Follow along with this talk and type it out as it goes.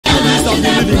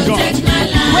confident in God.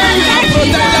 When you are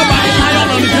protected by the lion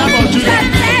on the tribe of Judah,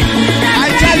 I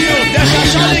tell you, they shall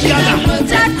surely gather. But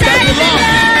the Lord,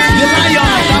 the lion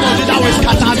on the tribe of Judah will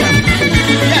scatter them.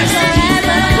 Yes.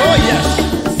 Oh yes.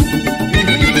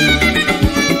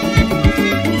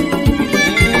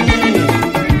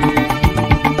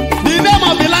 The name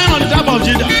of the lion on the tribe of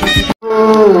Judah.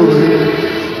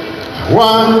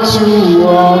 Want to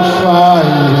offer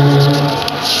you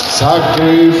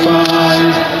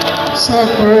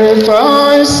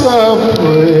sacrifice of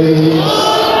praise.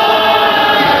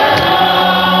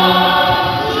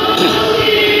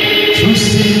 To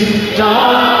sit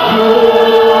down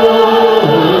glory,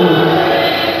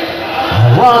 I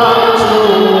want to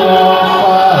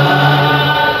offer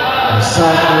you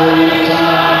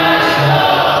sacrifice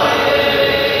of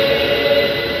praise.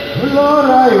 Lord,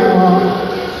 I want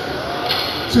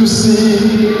to see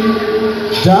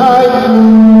thy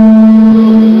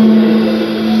glory.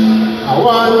 I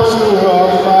want to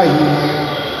offer you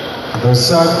the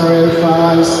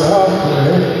sacrifice of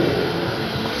praise.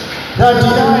 That I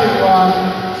want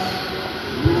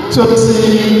to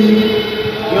see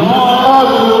your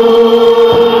glory.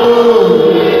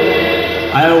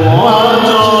 I want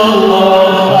to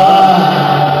offer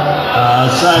a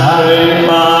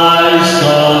sacrifice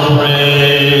of praise.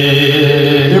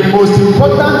 The most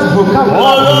important vocabulary,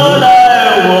 oh Lord, I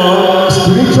want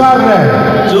spiritual realm,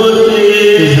 to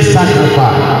is the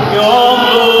sacrifice. Your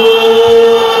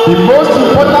glory. The most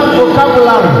important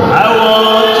vocabulary, I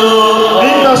want to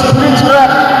in the spiritual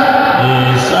realm,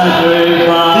 is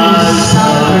sacrifice. is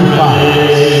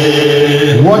sacrifice.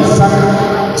 What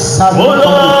sacrifice? Oh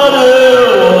Lord,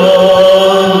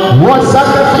 What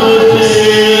sacrifice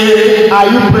are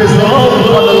you presenting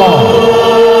before the Lord?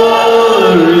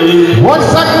 What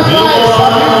sacrifice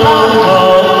have you come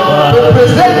to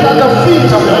present at the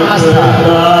feet of the Master?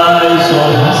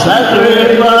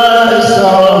 Sacrifice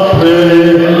of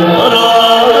praise. Oh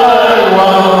Lord, I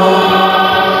want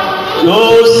to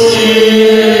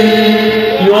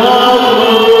see your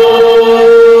glory.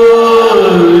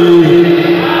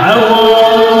 I want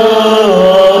to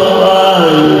offer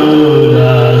you the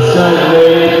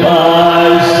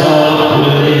sacrifice of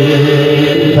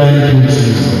praise. Thank you,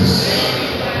 Jesus.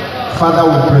 Father,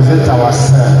 we present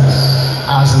ourselves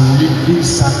as a living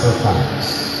sacrifice.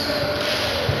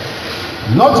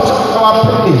 Not just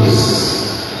our praise,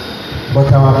 but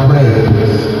our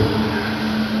praise.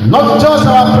 Not just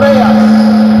our prayers,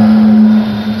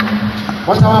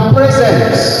 but our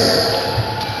presence,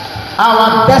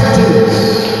 our destinies,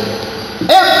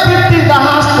 everything that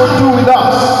has to do with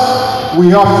us,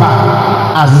 we offer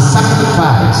as a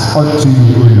sacrifice unto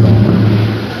you, O Lord.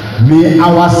 May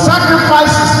our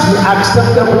sacrifices be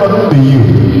acceptable unto you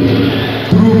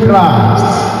through Christ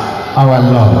our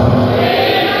Lord.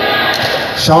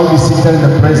 Shall we be seated in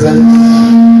the presence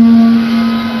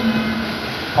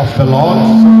of the Lord?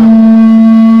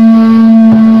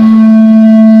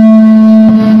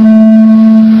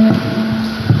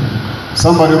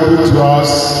 Somebody put to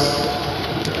us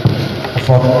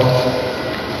from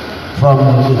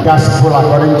the Gospel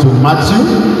according to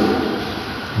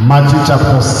Matthew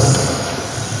chapter 6,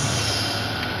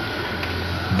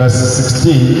 verses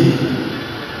 16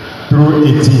 through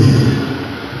 18.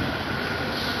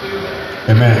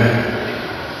 Amen.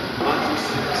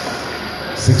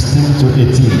 16 to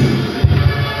 18.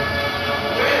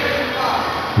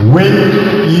 When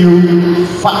you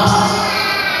fast,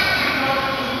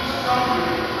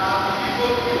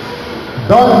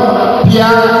 don't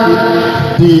fear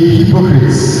the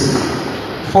hypocrites,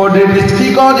 for they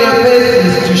disfigure their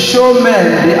faces to show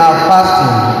men they are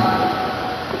fasting.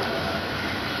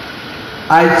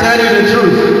 I tell you the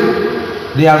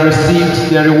truth, they have received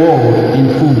their reward in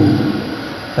full.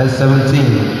 Verse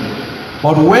 17.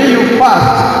 But when you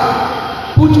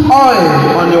fast, put oil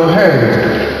on your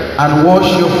head and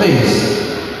wash your face,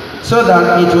 so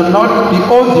that it will not be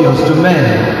obvious to men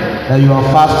that you are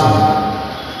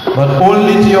fasting, but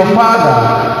only to your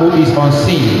Father who is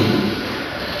unseen.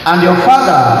 And your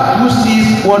Father who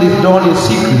sees what is done in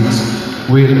secret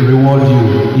will reward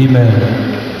you. Amen.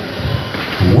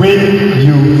 When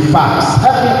you fast,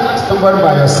 help me ask somebody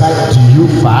by your side, do you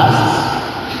fast?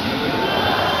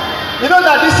 You know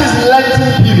that this is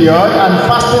Lenten period and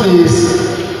fasting is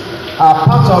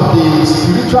part of the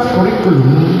spiritual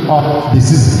curriculum of the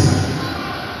season.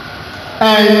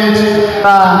 And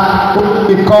what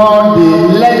we call the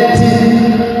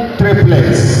Lenten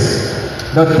triplets.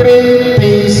 The three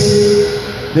things,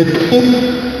 the three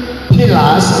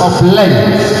pillars of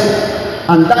Lent.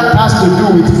 And that has to do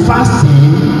with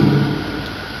fasting,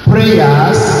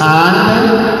 prayers, and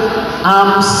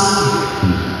alms.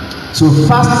 So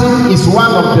fasting is one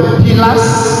of the pillars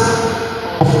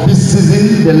of this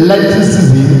season, the Lenten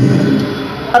season.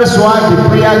 That is why the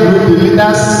prayer group, the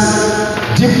leaders,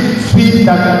 deep feel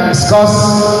that discuss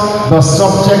the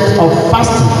subject of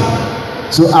fasting.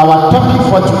 So our topic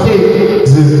for today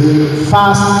is the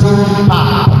fasting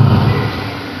PAP.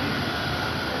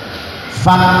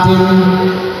 Fasting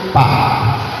PAP.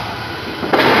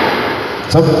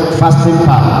 So fasting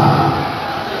PAP.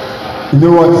 You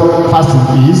know what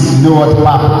fasting is? You know what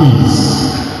PAP is?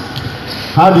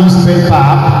 How do you spell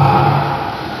PAP?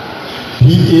 PAP.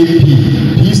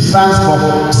 P stands for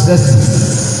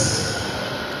possesses.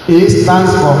 A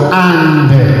stands for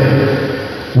and.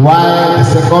 While the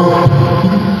second P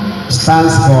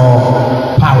stands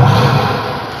for power.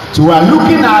 So we are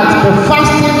looking at the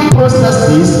fasting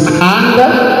processes and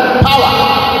power.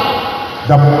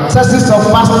 The processes of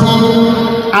fasting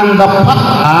and the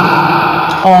power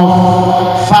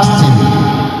of fasting.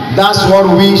 That's what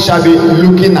we shall be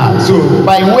looking at. So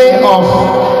by way of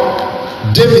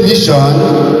definition,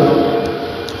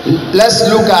 let's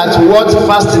look at what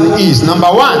fasting is.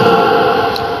 Number one,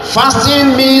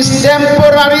 fasting means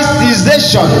temporary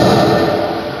cessation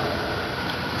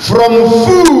from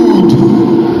food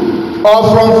or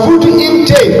from food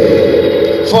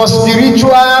intake for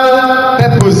spiritual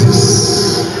purposes.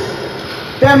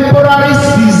 Temporary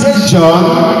cessation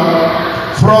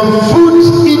from food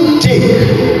intake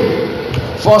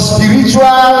for spiritual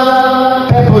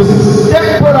purposes.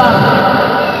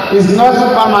 Temporary is not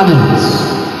permanent.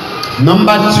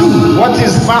 Number two, what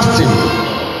is fasting?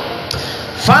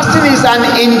 Fasting is an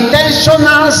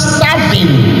intentional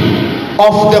starving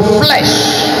of the flesh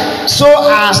so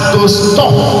as to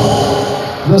stop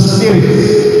the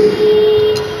spirit.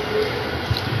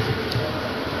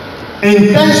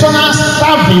 Intentional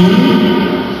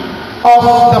starving of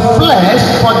the flesh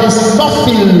for the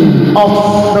stopping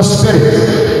of the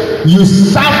spirit. You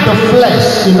starve the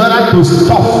flesh in order to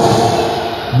stop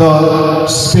the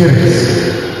spirit.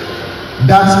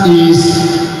 That is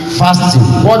fasting.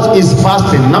 What is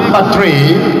fasting? Number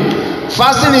three,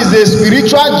 fasting is a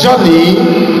spiritual journey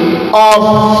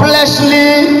of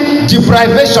fleshly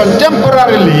deprivation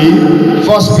temporarily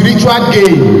for spiritual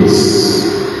gains.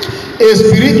 A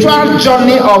spiritual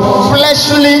journey of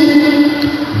fleshly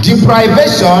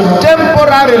deprivation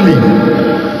temporarily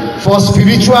for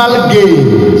spiritual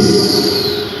gains.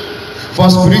 For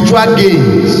spiritual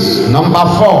gains. Number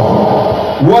four,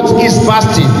 what is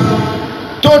fasting?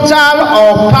 Total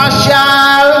or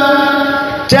partial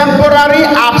temporary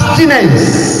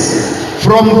abstinence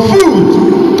from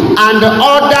food and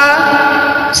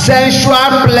other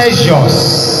sensual pleasures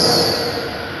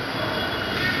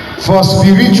for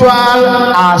spiritual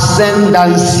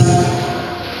ascendancy.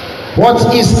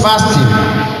 What is fasting?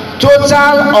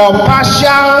 Total or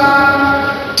partial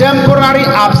temporary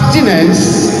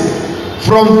abstinence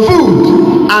from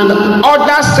food and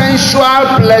other sensual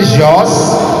pleasures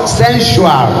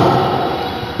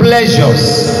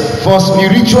for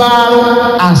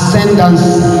spiritual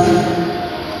ascendancy.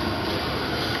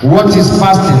 What is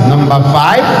fasting? Number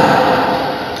five,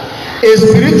 a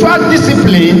spiritual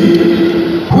discipline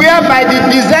whereby the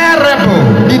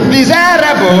desirable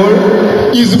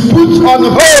is put on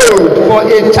hold for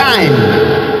a time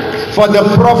for the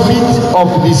profit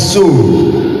of the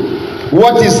soul.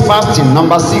 What is fasting?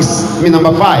 Number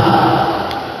five.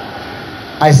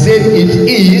 I said it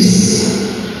is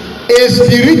a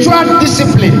spiritual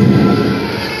discipline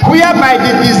whereby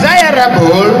the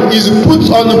desirable is put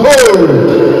on hold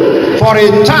for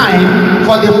a time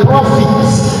for the profit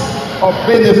or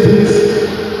benefit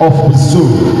of the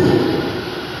soul.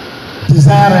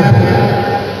 Desirable.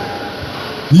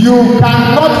 You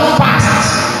cannot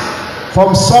fast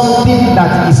from something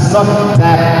that is not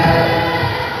desirable.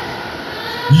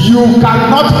 You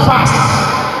cannot fast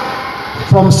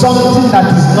from something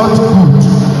that is not good.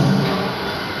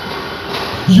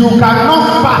 You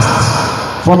cannot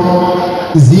fast from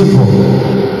evil,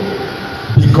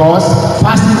 because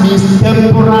fasting means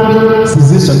temporary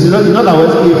cessation. In other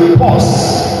words, a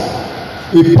pause.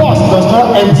 A pause does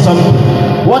not end something.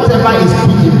 Whatever is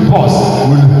put in pause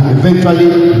will eventually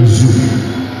resume.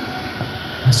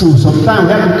 So sometimes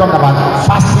when we talk about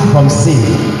fasting from sin,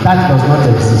 that does not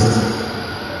exist.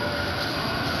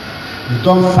 You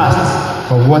don't fast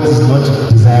for what is not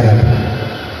desirable.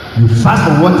 You fast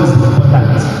for what is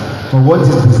important, for what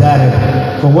is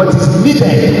desirable, for what is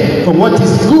needed, for what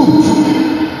is good.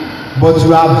 But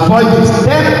you avoid it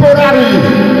temporarily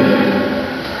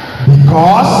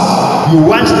because you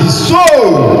want the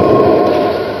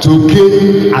soul to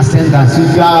gain ascendance.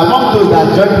 If you are among those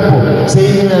that join people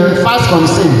saying fast from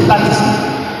sin, that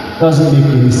doesn't make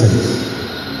any sense.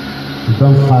 You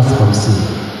don't fast from sin.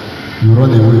 You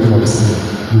run away from sin.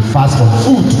 You fast from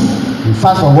food. You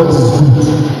fast for what is good.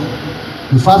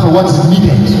 You fast for what is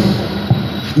needed.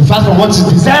 You fast for what is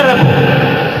desirable.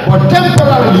 But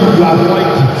temporarily you avoid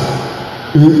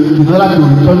it in order to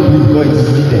return to it because it is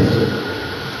needed.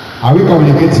 Are we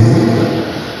communicating?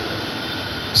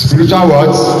 Spiritual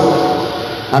words?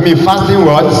 Fasting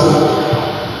words?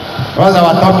 What's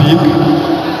our topic?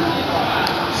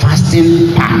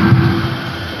 Fasting PAP.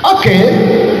 Okay.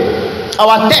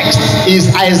 Our text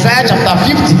is Isaiah chapter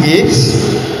 58,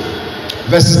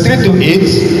 verses 3 to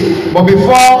 8. But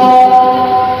before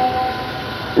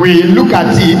we look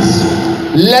at it,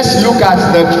 let's look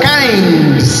at the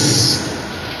kinds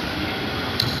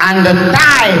and the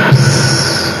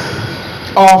types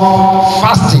of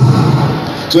fasting.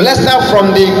 So let's start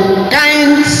from the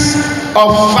kinds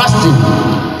of fasting.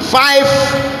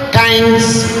 5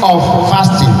 kinds of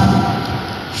fasting.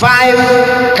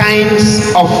 5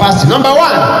 kinds of fasting. Number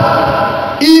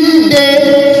 1,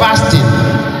 in-day fasting.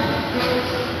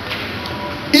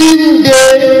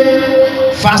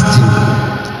 In-day fasting.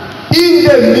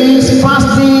 In-day means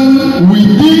fasting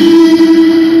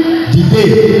within the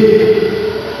day.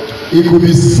 It could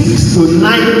be 6 to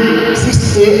 9,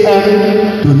 6 a.m.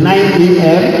 to 9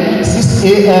 a.m., 6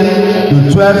 a.m.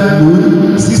 to 12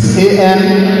 noon, 6 a.m.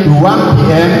 to 1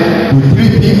 p.m., to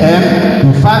 3 p.m., to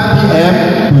 5 p.m.,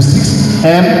 to 6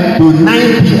 p.m., to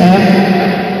 9 p.m.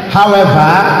 However,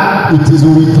 it is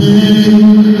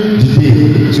within the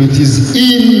day. So it is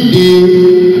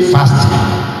in-day fasting.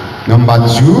 Number 2,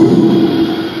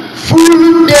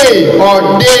 full day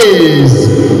or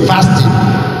days fasting.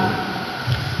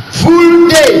 Full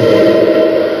day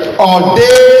or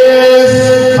days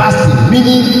fasting,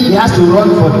 meaning he has to run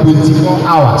for 24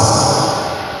 hours.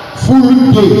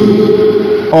 Full day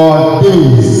or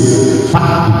days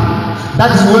fasting.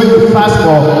 That is when you fast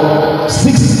for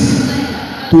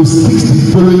 6 to 6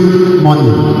 the following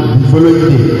morning, the following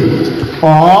day.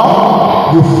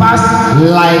 Or you fast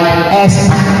like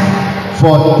Esther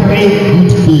for 3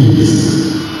 good days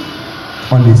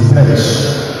on the stretch.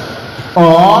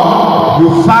 Or you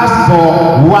fast for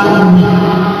 1 week,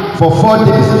 for 4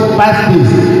 days, 5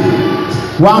 days,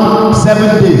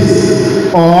 7 days.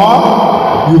 Or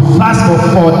you fast for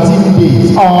 14 days.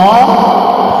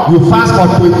 Or you fast for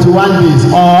 21 days.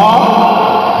 Or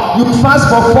you fast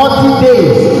for 40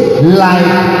 days,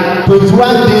 like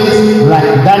 21 days like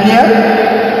Daniel,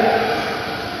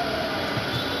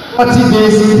 40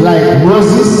 days like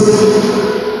Moses,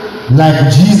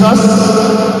 like Jesus.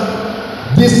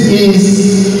 This is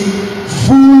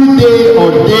full day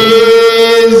or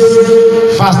days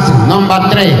fasting. Number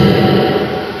 3.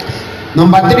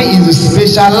 Number 3 is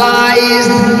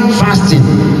specialized fasting.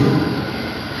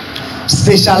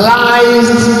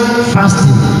 Specialized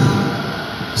fasting.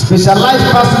 Specialized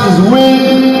fasting is when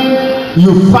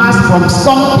you fast from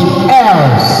something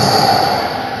else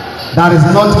that is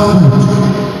not food.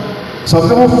 Some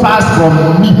people fast from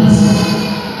meat.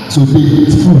 So they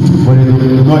eat food, but they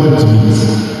do not eat meat.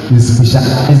 It's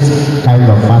specialized kind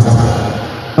of fasting.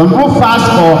 Some people fast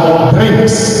for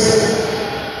drinks.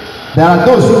 There are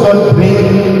those who don't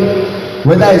drink,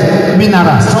 whether it's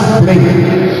mineral, soft drink.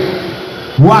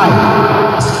 Why?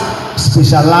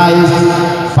 Specialized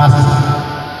fasting.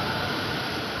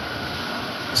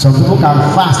 Some people can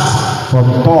fast from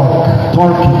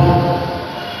turkey.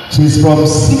 So it's from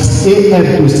 6 a.m.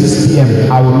 to 6 p.m.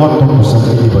 I will not talk to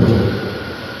anybody.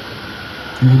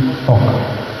 You talk.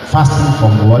 Fasting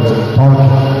from what? Turkey.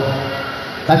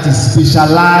 That is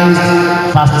specialized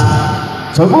fasting.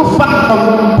 So go fast from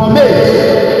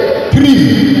pomade, cream.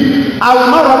 I will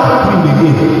not rub cream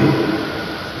again.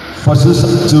 For so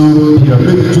period,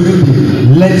 maybe during the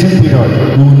Lenten period,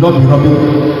 we will not be rubbing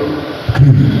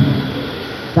cream.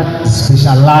 That is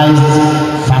specialized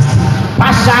fasting.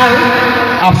 Partial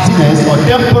abstinence or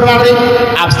temporary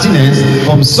abstinence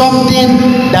from something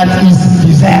that is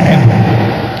desirable.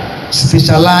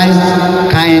 Specialized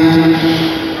kind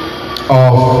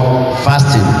of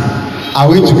fasting. Are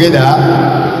we together?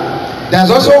 There's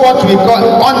also what we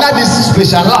call, under this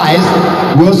specialized,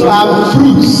 we also have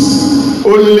fruits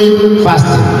only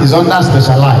fasting is under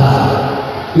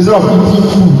specialized. Instead of eating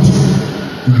food,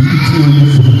 you be eating only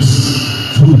fruits.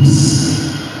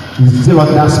 It's still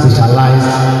under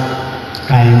specialized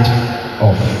kind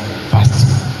of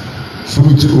fasting.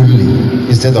 Fruit only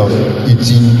instead of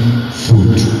eating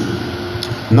food.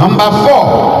 Number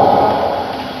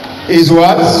 4 is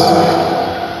what?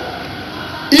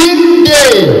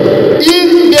 In-day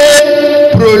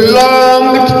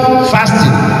prolonged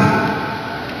fasting.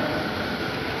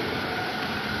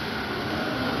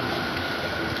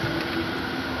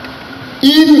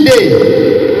 In day.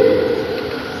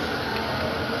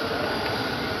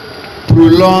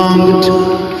 Prolonged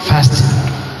fasting.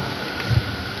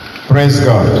 Praise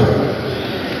God.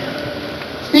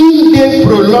 In day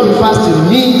prolonged fasting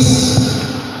means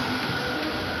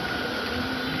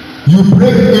you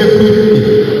break everything,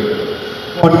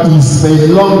 but it's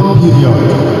a long period.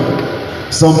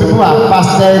 Some people have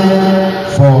fasted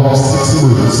for 6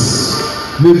 months,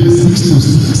 maybe 6 to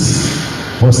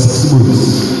 6 for 6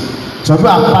 months. Some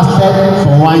people have fasted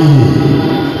for 1 year,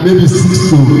 maybe 6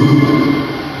 to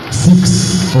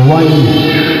 6 for 1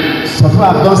 year. Some people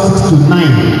have done 6 to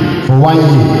 9 for 1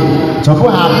 year. Some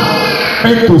people have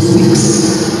 3 to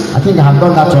 6. I think I have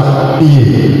done that one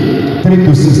year. 3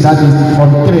 to 6. That is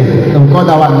from 3. We call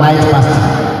that one night fasting.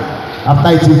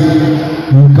 After eating,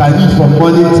 you can eat from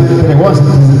morning till 3. Once it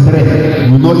is 3,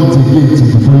 you will not eat again till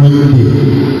the following day.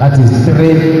 That is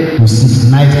 3 to 6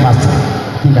 night fasting.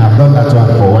 I think I have done that one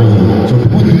for 1 year. So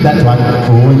people do that one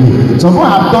for 1 year. Some people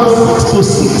have done 6 to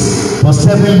 6 for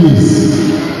 7 years.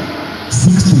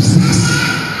 6 to 6.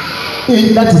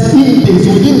 That is in days,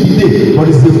 within the day, but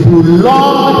it's a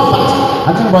prolonged fast.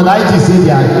 I think Brother I.G. said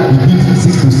he did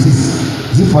 6 to 6.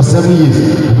 Is it for 7 years?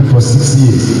 Maybe for 6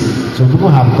 years. So people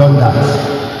have done that.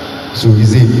 So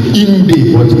it's a in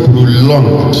day but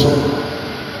prolonged.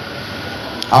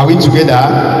 Are we together?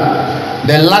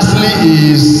 Then lastly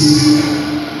is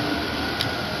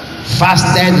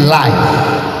fasted life.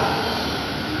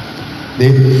 The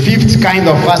 5th kind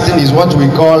of fasting is what we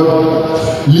call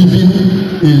living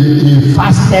a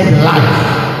fasted life.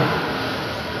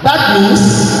 That means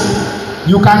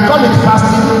you can call it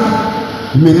fasting,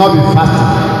 you may not be fasting.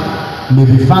 You may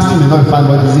be fasting, may not be fasting,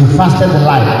 but it's a fasted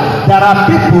life. There are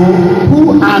people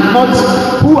who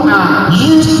are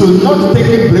used to not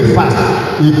taking breakfast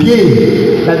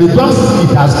again, that they don't see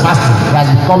it as fasting. It has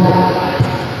become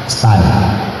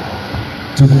style.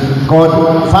 To God,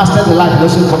 fasted life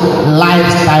is also called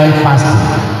lifestyle fasting.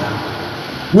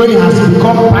 When it has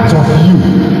become part of you,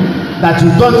 that you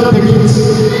don't take it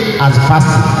as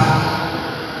fasting.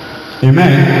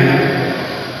 Amen.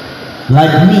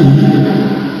 Like me,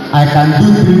 I can do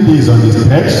 3 days on the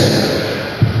stretch,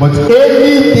 but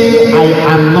any day I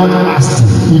am not fasting.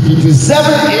 If it is 7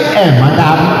 a.m. and I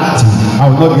am eating, I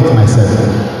will not eat myself.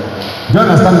 Do you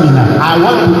understand me now? I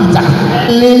want to eat as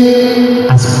early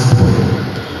as possible.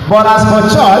 But as for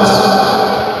church,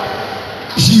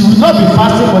 she will not be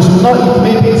fasting, but she will not eat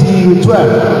maybe till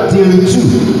 12, till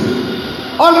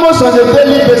 2. Almost on a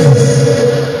daily basis.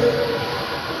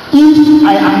 If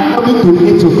I am coming to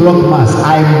 8 o'clock mass,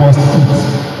 I must eat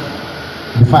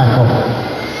before I come.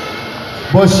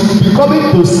 But she will be coming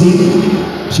to sing,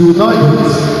 she will not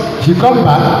eat. She come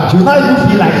back, she will not even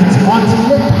feel like eating until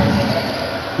later.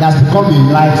 It has become a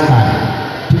lifestyle.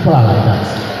 People are like that.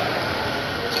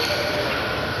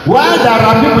 While there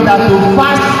are people that to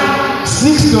fast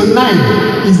 6 to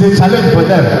 9 is a challenge for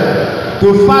them.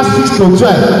 To fast 6 to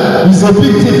 12 is a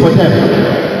big thing for them.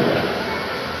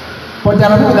 But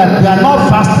there are people that they are not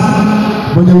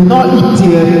fasting, but they will not eat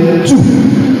till 2,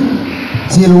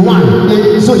 till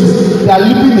 1. So they are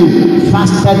living a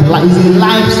fasted life. It's a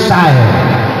lifestyle.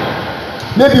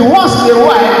 Maybe once in a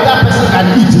while that person can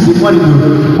eat in the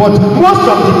morning, but most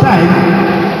of the time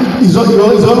is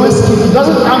always skipping. He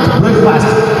doesn't count breakfast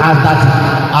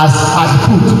as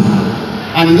food,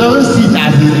 and he doesn't see it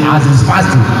as his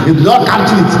fasting. He does not count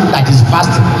it like his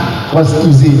fasting, because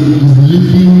he's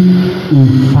living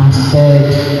a fasted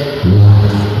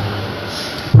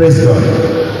life. Praise God.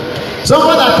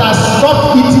 Someone that has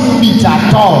stopped eating meat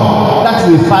at all, that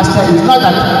is a fasted. It's not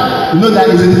that, there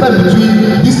is a difference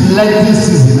between this Lenten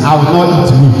season, I will not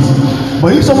eat meat.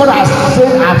 But if someone has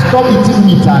said, I've stopped eating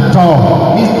meat at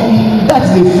all, that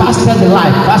is a fasted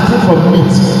life, fasting from meat.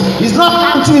 It's not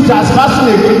counting it as fasting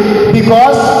again,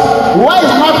 because why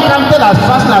is not counted as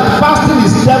fasting? As fasting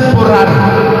is temporary.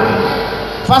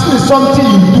 Fasting is something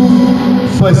you do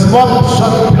for a small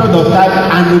short period of time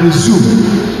and resume.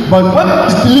 But when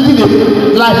it's living a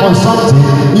life on something,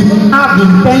 it has the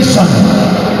intention.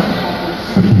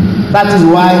 That is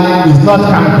why it's not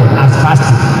counted as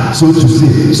fasting, so to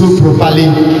say, so properly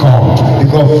called.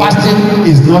 Because fasting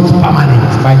is not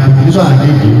permanent. By the definition I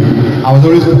gave you, I was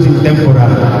always putting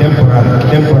temporary,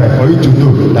 for you to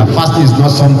know that fasting is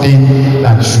not something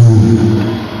that should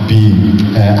be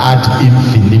ad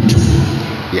infinitum.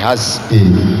 It has a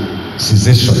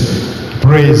cessation.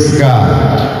 Praise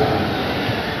God.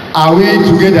 Are we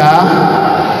together?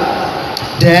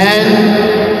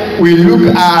 Then we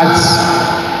look at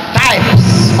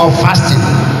types of fasting.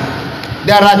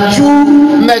 There are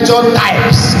 2 major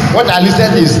types. What I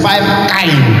listed is 5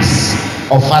 kinds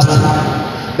of fasting.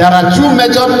 There are 2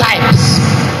 major types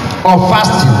of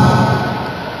fasting.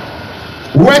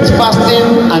 Wet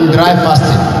fasting and dry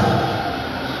fasting.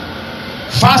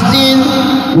 Fasting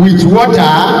with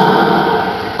water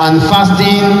and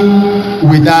fasting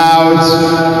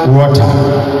without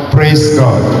water. Praise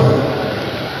God.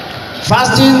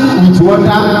 Fasting with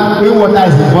water, when water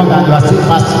is involved and you are still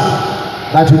fasting,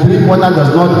 that you drink water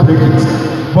does not break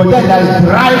it. But then there is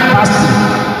dry fasting.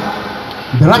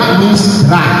 Dry means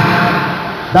dry.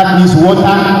 That means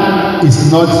water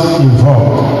is not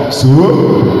involved. So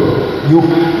you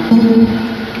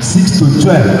 6 to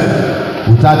 12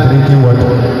 without drinking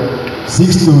water.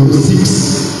 6 to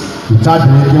 6 without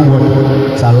drinking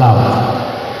water. It's allowed.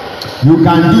 You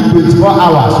can do 24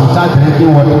 hours without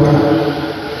drinking water.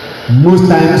 Most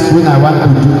times when I want to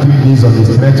do 3 days on the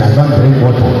stretch, I don't drink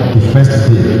water the first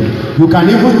day. You can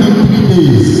even do 3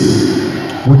 days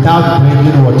without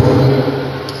drinking water.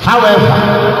 However,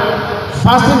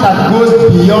 fasting that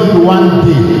goes beyond 1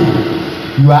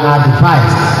 day, you are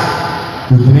advised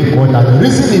to drink water. The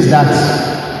reason is that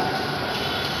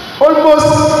almost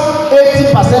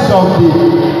 80% of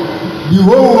the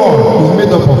whole world is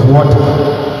made up of water.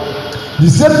 The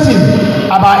same thing,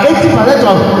 about 80%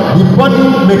 of the body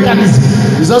mechanism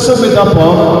is also made up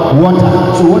of water.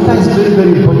 So water is very,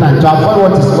 very important to avoid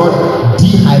what is called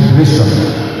dehydration.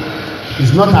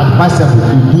 It's not advisable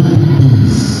to do 3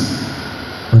 days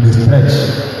on a stretch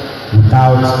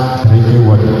without drinking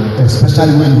water,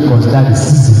 especially when you consider the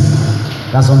season.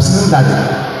 There are some seasons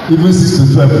that even 6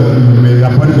 to 12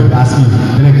 your body may be asking you,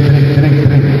 drink.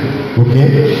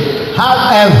 Okay?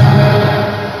 However,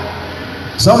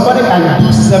 somebody can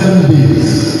do 7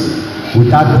 days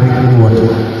without drinking water.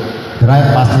 Dry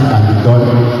fasting can be done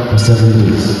for 7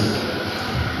 days.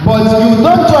 But you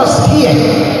don't just hear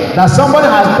that somebody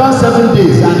has done 7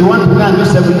 days and you want to go and do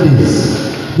 7 days.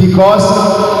 Because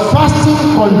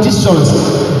fasting conditions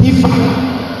differ.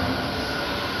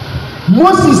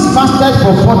 Moses fasted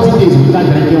for 40 days without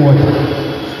drinking water.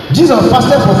 Jesus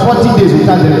fasted for 40 days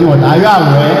without drinking water. Are you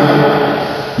aware?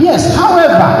 Yes.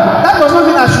 However, that does not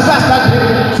mean I should start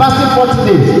fasting 40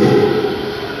 days.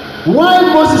 While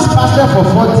Moses fasted for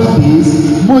 40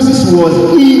 days, Moses was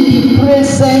in the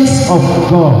presence of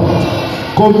God,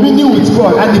 communing with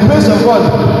God, and the presence of God,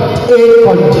 a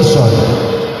condition.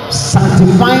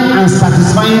 Sanctifying and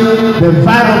satisfying the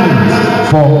environment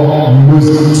for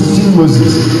Moses, teaching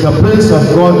Moses. The presence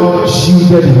of God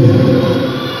shielded him.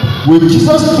 When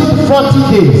Jesus did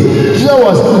 40 days, Jesus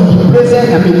was in the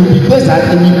presence, in the desert,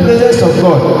 in the presence of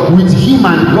God, with him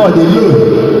and God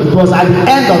alone. It was at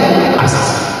the end of the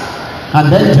fast.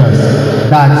 And then just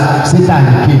that Satan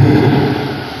came.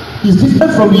 It's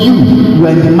different from you. You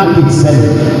are in the market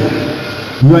selling.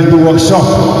 You are in the workshop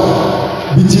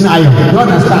beating iron. You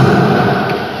understand?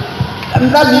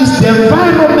 And that means the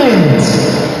environment.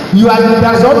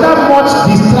 There's other much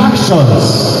distractions.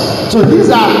 So these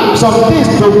are some things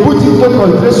to put into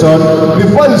consideration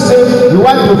before you say you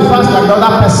want to fast like the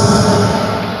other person.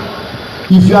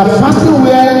 If you are fasting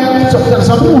where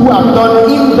some people who have done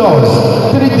indoors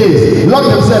 3 days, lock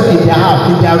themselves in their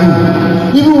house, in their room.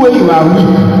 Even when you are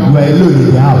weak, you are alone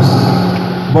in the house.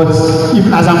 But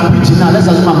even as I'm preaching now, let's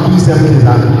assume I'm doing 7 days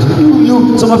I'm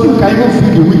preaching. Some of you can even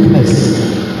feel the weakness.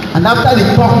 And after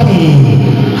the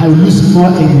talking, I will lose more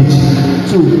energy.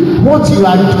 So what you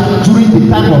are during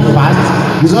the time of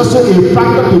fast is also a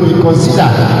factor to be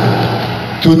considered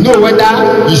to know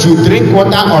whether you should drink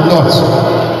water or not.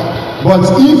 But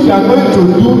if you are going to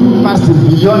do fasting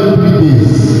beyond 3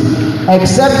 days,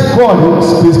 except God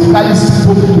specifically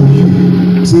spoke to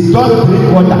you, say don't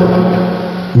drink water,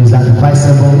 it is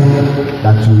advisable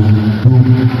that you do.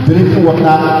 Drinking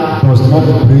water does not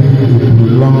break a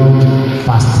prolonged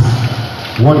fasting.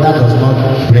 Water does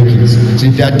not break it. So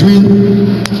if you are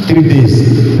doing 3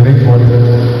 days, drink water.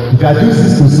 If you are doing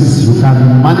 6 to 6, you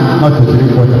can manage not to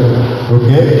drink water.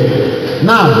 Okay?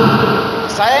 Now,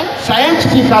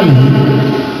 scientifically,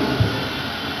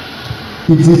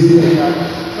 it is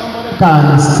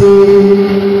can stay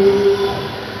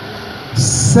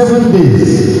 7 days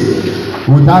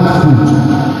without food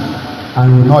and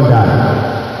will not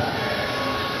die.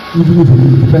 Even if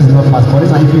the person not fast. For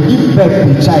instance, if you give birth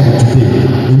to a child today,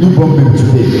 a newborn baby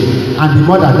today, and the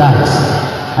mother dies,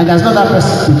 and there's not that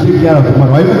person to take care of the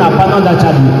mother, or even abandon that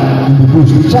child in the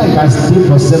bush, the child can stay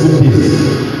for 7 days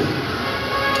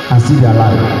and still be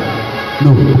alive.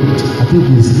 No, I think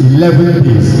it's 11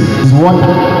 days. It's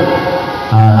water.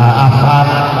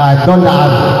 I've done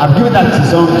that. I've given that to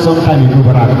some time ago,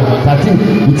 but I think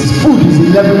it's food is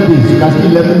 11 days. You can stay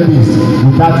 11 days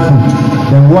without food.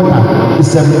 Then water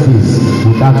is 7 days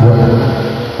without water.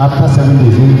 After 7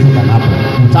 days, anything can happen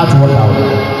without water.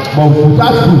 But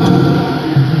without food,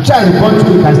 child born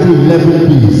today can stay 11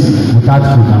 days without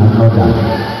food and will not die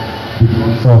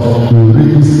because of the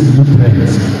release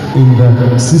nutrients in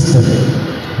the system.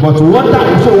 But water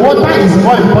is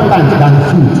more important than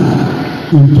food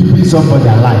in keeping somebody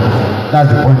alive. That's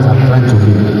the point I'm trying to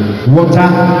make. Water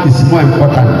is more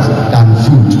important than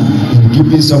food in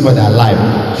keeping somebody alive.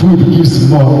 Food gives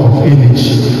more of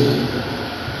energy.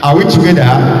 Are we together?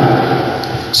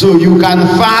 So you can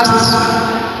fast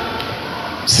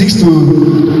 6 to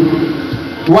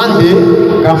 1 day,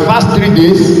 you can fast 3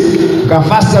 days, you can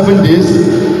fast 7 days,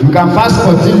 you can fast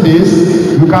 14 days,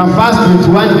 you can fast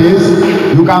 21 days,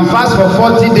 you can fast for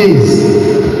 40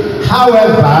 days.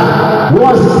 However,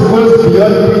 once it goes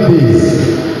beyond 3 days,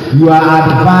 you are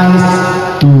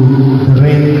advised to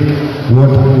drink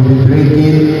water, to be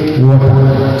drinking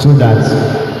water, so that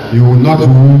you will not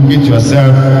get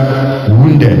yourself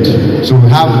wounded. So we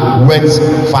have wet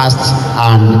fast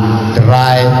and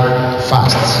dry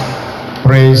fast.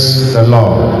 Praise the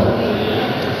Lord.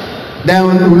 Then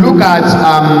we look at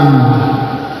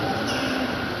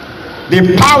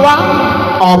the power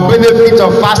or benefit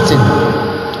of fasting.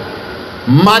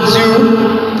 Matthew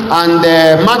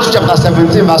chapter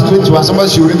 17 verse 21. Somebody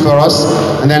should read for us,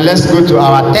 and then let's go to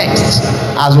our text,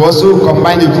 as we also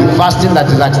combine it with fasting that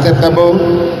is acceptable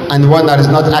and one that is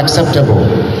not acceptable.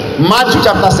 Matthew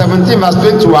chapter 17 verse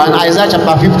 21, Isaiah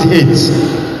chapter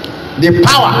 58. The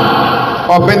power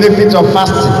or benefit of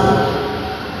fasting.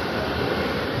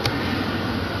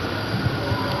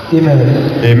 Amen.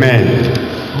 Amen.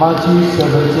 Matthew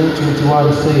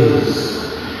 17:21 says,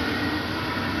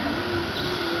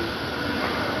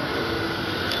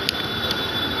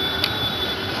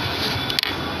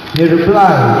 he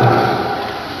replied,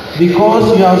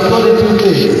 because you have so little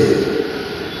faith,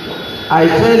 I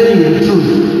tell you the truth,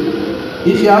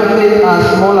 if you have faith as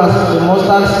small as a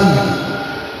mustard seed,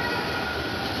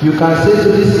 you can say to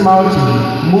this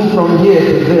mountain, move from here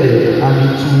to there, and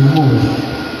it will move.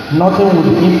 Nothing will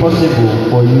be impossible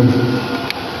for you.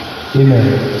 Amen.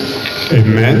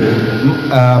 Amen.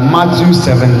 Matthew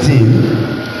 17.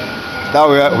 That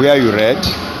where you read?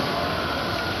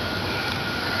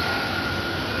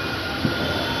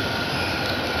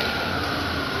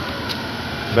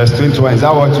 Verse 21. Is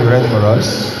that what you read for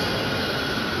us?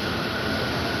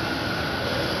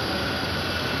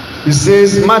 It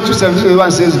says, Matthew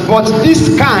 17:21 says, but this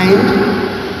kind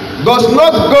does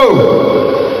not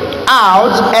go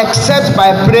out except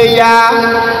by prayer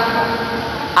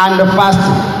and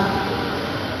fasting.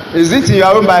 Is it in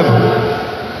your own Bible?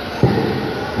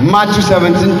 Matthew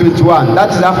 17:21. That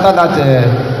is after that,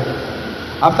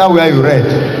 after where you read.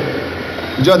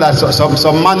 Just that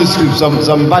some manuscripts,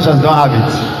 some versions don't have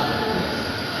it.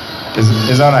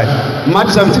 Is that right?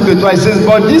 Matthew 17:21 says,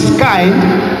 but this kind,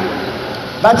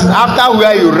 that is after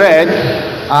where you read,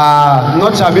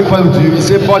 not shall be possible to you. He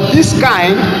said, but this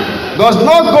kind does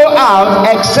not go out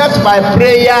except by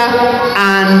prayer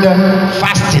and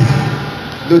fasting.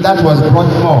 Though that was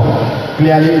brought more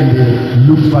clearly in the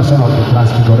Luke version of the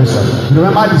Transfiguration. You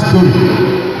remember the story,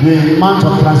 the Mount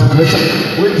of Transfiguration,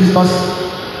 when Jesus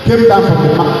came down from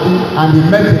the mountain and he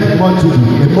met the multitude.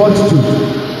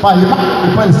 For the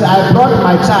man said, I brought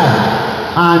my child,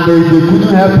 and they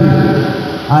couldn't help him.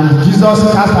 And Jesus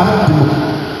cast out the demon.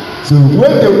 So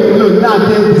when they now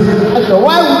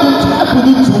why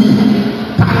wouldn't we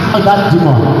cast out that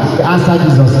demon? The answer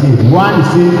Jesus gave. One, he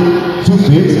said, through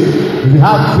faith. If you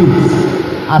have faith,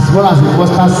 as well as the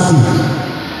mustard seed,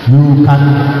 you can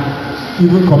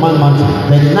even command mountains.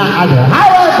 Then now add it.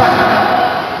 However,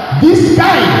 this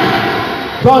kind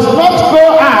does not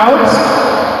go out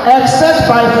except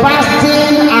by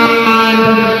fasting and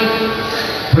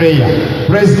prayer.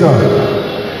 Praise God.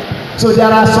 So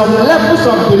there are some levels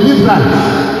of deliverance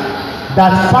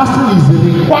that fasting is a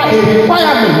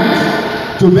requirement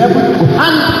to be able to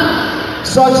handle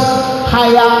such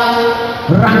higher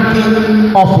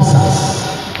ranking officers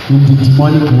in the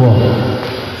demonic world.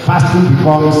 Fasting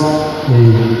becomes a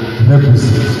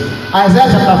requisite. Isaiah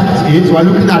chapter 58, we are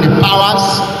looking at the powers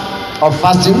of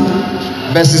fasting,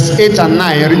 verses 8 and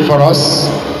 9. Read for us.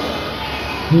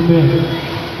 Amen.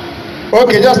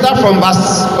 Okay, just start from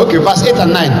verse 8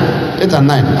 and 9. 8 and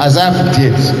 9. Isaiah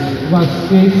 58.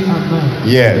 Verse 8 and 9.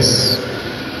 Yes.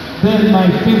 Then my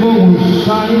favor will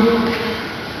shine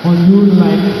on you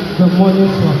like the morning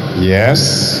sun.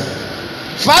 Yes.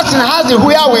 Fasting has the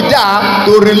wherewithal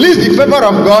to release the favor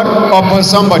of God upon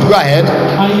somebody. Go ahead.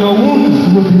 And your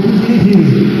wounds will be quickly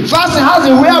healed. Fasting has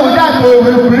the wherewithal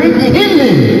to bring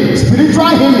healing, spiritual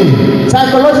healing,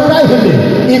 psychological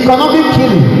healing, economic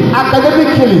healing, academic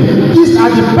healing. These are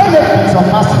the benefits of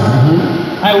fasting.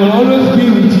 I will always be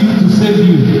with you to save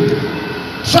you.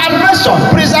 Salvation,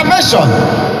 preservation.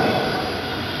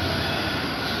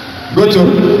 Go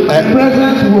to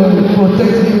presence will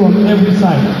protect you on every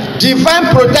side. Divine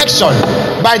protection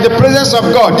by the presence of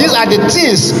God. These are the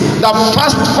things that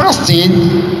fasting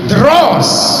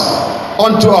draws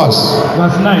unto us.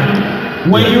 Verse 9.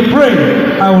 When you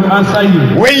pray, I will answer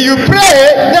you. When you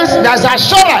pray, there's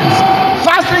assurance.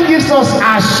 Fasting gives us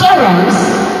assurance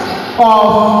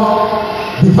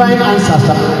of divine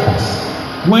answers.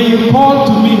 When you call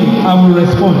to me, I will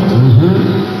respond.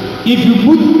 If you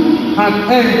put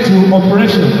an end to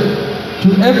operation, to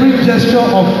every gesture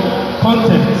of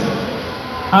contempt,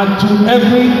 and to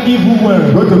every evil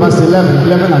word. Go to verse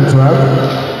 11 and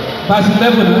 12. Verse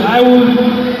 11.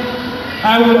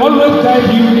 I will always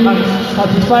guide you and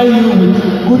satisfy you with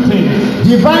good things.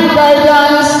 Divine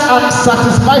guidance and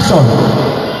satisfaction.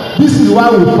 This is why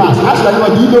we fast. Ask your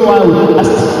neighbor, do you know why we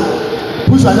fast?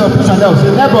 Push your neighbor.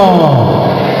 Say, neighbor,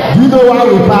 do you know why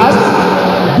we fast?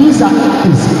 These are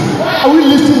things. Are we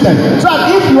listing them? So that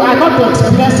if you are not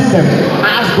experiencing them,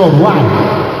 ask God why.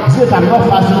 He said, I'm not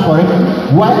fasting for it.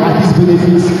 Why are these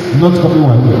benefits not coming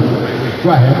one way? Go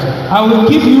ahead. I will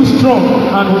keep you strong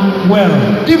and well.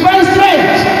 Divine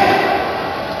strength.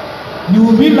 You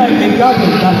will be like a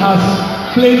garden that has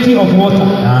plenty of water.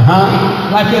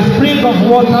 Like a spring of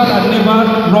water that never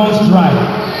runs dry.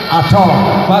 At all.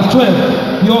 Verse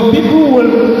 12. Your people will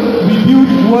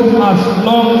rebuild what has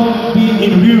long been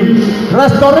in ruins.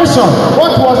 Restoration.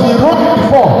 What was in ruin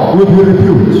before will be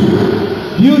rebuilt.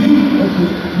 Build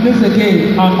this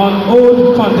again and on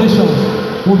old foundations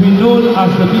will be known as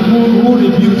the people who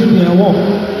rebuilt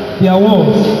their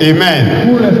walls. Amen.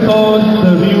 Who restored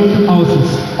the ruined houses.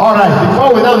 All right.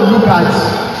 Before we now look at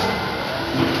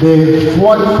the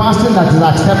word fasting that is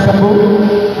acceptable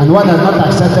and what is not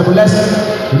acceptable, let's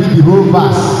read the whole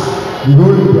verse, the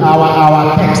whole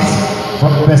our text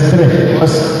from verse 3.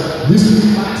 Because this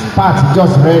part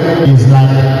just read is like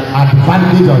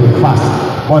advantage of the fast.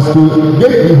 But to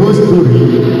get the whole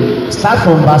story, start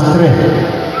from verse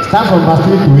 3. Start from verse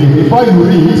 3 to 8. Before you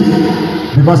read,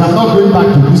 because I'm not going back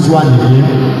to this one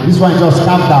again, this one just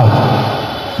carved out.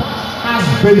 Has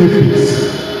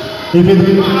benefits. If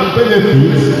it does not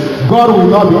benefits, God will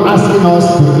not be asking us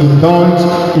to indulge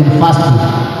in fasting.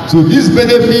 So these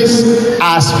benefits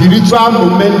are spiritual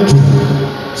momentum,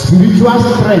 spiritual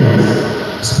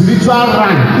strength, spiritual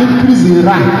rank, increase in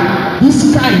rank.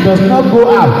 This kind does not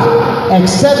go out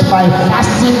except by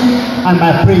fasting and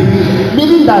by praying.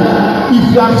 Meaning that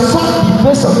if you have sought the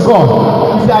face of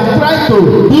God, if you have tried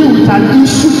to deal with an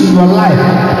issue in your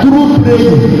life through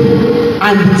praying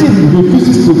and the thing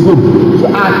refuses to go, you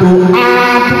are to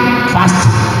add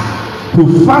fasting.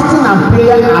 To fasting and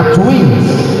prayer are twins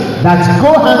that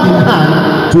go hand in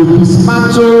hand to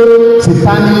dismantle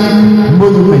satanic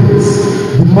monuments,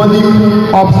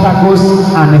 demonic obstacles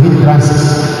and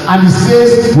hindrances. And he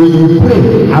says, when you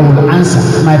pray, I will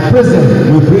answer. My presence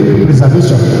will bring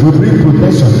preservation, will bring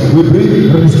protection, will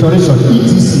bring restoration,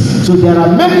 etc. So there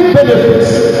are many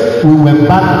benefits we will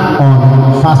embark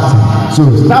on fasting.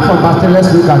 So start from verse 3.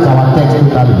 Let's look at our text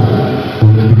totally.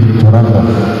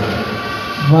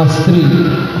 Verse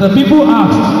 3. The people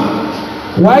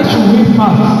asked, why should we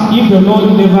fast if the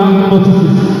Lord never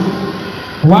notices?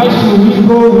 Why should we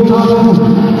go without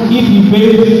food if he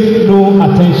pays no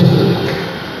attention?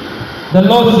 The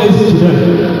Lord says to them,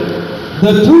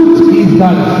 the truth is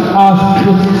that at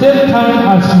the same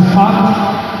time as you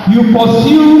fast, you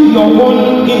pursue your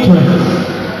own interests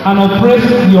and oppress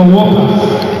your workers.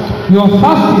 Your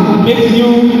fasting makes you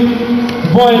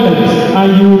violent and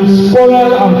you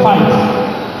quarrel and fight.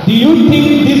 Do you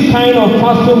think this kind of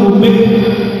fasting will make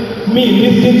me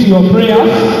listen to your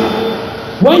prayers?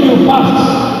 When you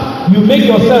fast, you make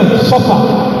yourself suffer.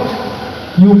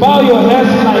 You bow your heads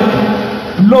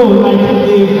low like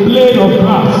a blade of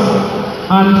grass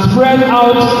and spread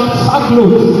out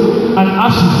sackcloth and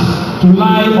ashes to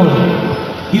lie on.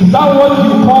 Is that what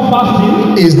you call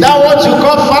fasting? Is that what you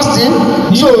call fasting?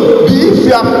 So if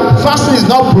your fasting is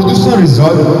not producing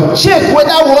result, check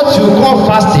whether what you call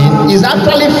fasting is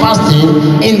actually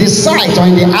fasting in the sight or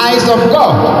in the eyes of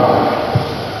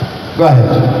God. Go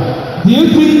ahead. Do you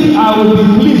think I will be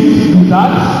pleased with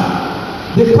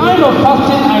that? The kind of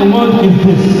fasting I want is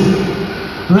this.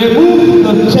 Remove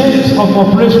the chains of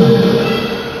oppression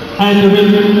and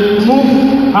remove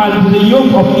the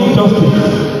yoke of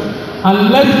injustice, and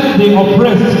let the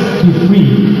oppressed be free.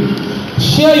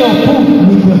 Share your food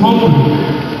with the hungry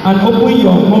and open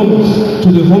your homes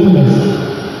to the homeless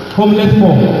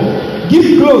poor. Give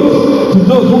clothes to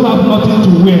those who have nothing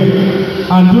to wear,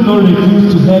 and do not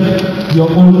refuse to help your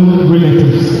own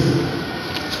relatives.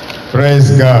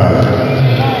 Praise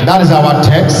God. That is our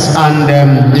text, and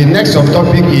the next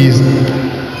subtopic is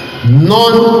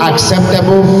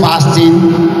non-acceptable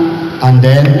fasting and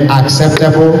then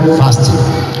acceptable fasting.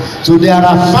 So there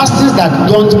are fastings that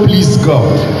don't please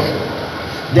God.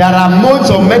 There are modes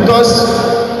or methods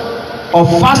of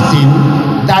fasting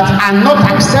that are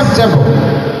not acceptable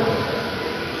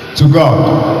to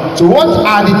God. So what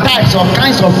are the types or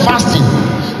kinds of fasting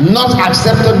not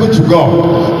acceptable to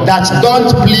God that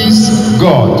don't please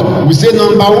God? We say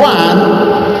number one,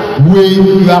 when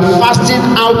you are fasting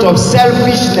out of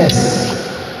selfishness.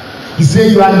 You say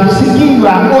you are seeking your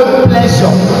own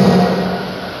pleasure.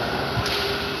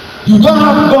 You don't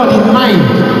have God in mind.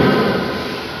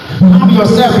 You have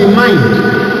yourself in mind.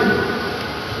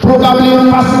 Probably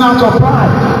fasting out of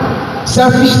pride,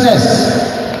 selfishness.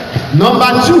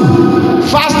 Number two,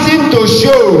 fasting to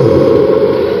show.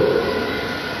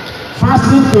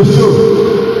 Fasting to show.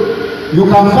 You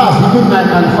can fast, even I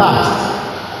can fast.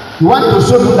 You want to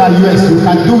show people that yes, you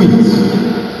can do it.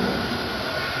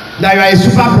 That you are a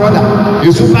super brother,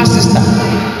 a super sister.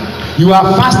 You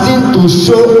are fasting to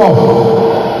show off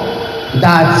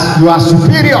that you are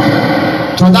superior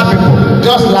to other people,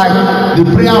 just like the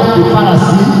prayer of the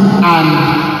Pharisee and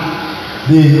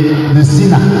the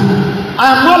sinner.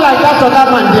 I am not like that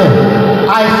other man there.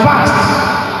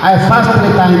 I fast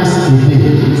 3 times a day,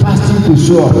 fasting to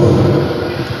show off.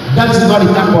 That is not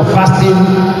the type of fasting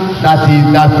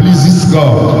that pleases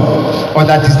God or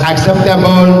that is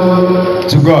acceptable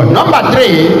to God. Number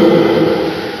 3,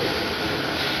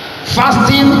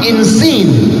 fasting in sin.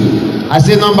 I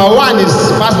say number 1 is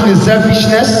fasting in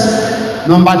selfishness.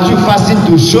 Number 2, fasting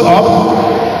to show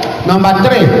up. Number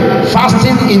 3,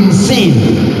 fasting in sin.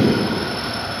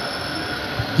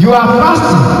 You are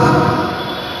fasting,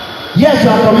 yes, you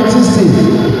are committing sin.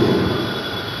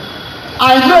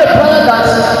 I know a brother that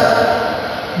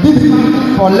did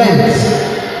fasting for Lent,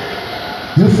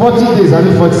 in 40 days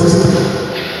and 46 days,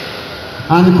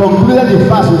 and concluded the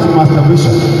fast with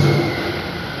masturbation.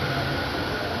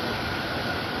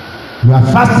 You are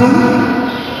fasting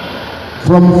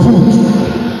from food,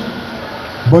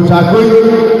 but you are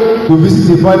going to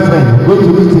visit a boyfriend, going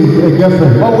to visit a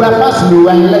girlfriend. But we are fasting, we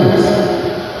are in Lent.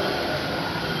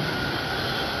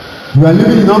 You are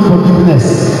living in unforgiveness.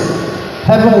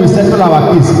 Heaven will settle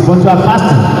our case, but you are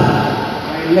fasting.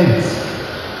 You are in Lent.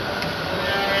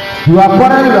 You are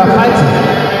quarreling, you are fighting,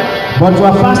 but you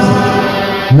are fasting.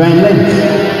 You are in Lent.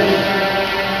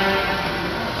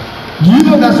 Do you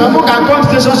know that some people can come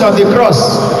stations of the cross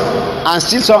and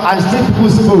steal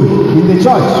people's food in the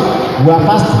church? We are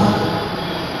fasting.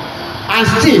 And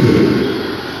still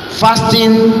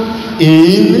fasting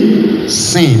in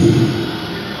sin.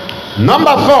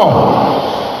 Number 4,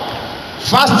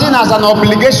 fasting as an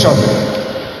obligation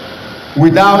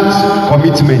without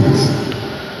commitment.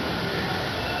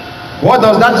 What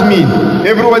does that mean?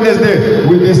 Every Wednesday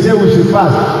they say we should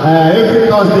fast. Every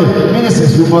Thursday,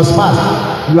 ministers, you must fast.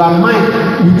 You are mine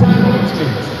without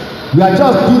commitment. You are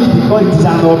just doing it because it is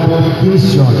an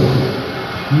obligation,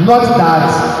 not that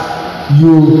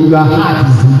your heart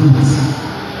is in it.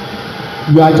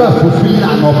 You are just fulfilling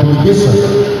an obligation.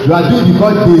 You are doing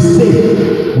because they say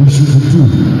we should do,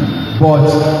 but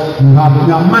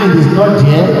your mind is not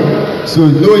there, so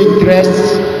no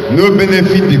interest, no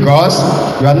benefit, because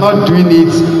you are not doing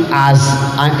it as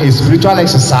a spiritual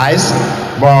exercise,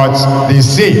 but they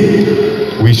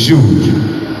say we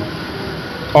should.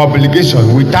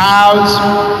 Obligation without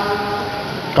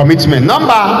commitment.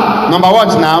 Number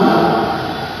what now?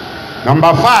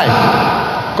 Number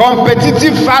 5,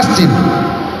 competitive fasting.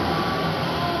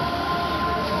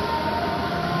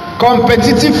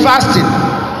 Competitive fasting.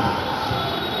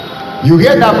 You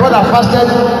hear that brother fasted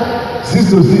 6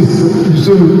 to 6,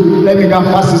 so let me go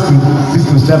fast 6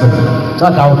 to 7, so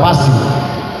that I will pass him.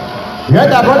 You hear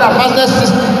that brother fasted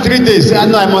 3 days, say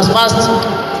no, I must fast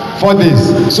 4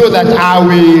 days, so that I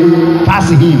will pass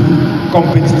him.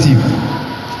 Competitive.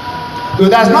 So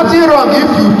there's nothing wrong if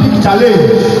you pick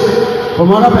challenge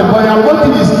from another people, but your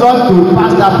motive is not to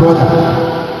pass that brother.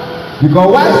 Because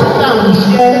why sometimes we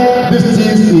share these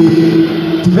things in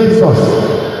debate us.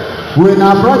 When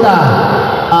our brother,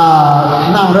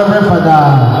 now Reverend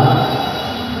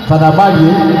Father Badi,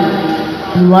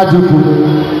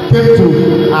 came to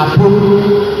our program,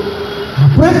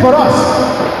 prayed for us.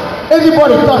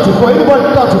 Anybody thought to fall,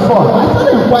 I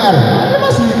started inquiring. I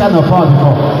never seen this kind of power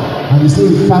before. And he said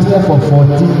he fasted for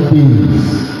 14 days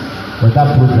for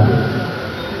that program.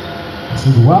 I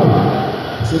said, wow.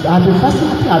 I said, I've been fasting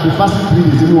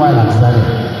 3 days, even while I'm starting.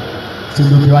 So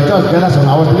we were just gather some.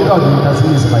 I was the leader of the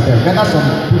interceding by then. Gather some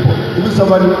people. Even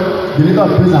somebody, the leader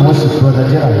of praise and worship, Brother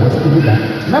Gerald, was the leader.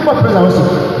 Remember praise and worship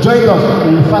joined us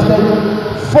and we fasted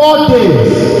 4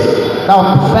 days. That was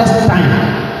the first time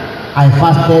I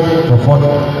fasted for 4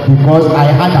 days because I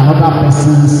had another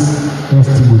person's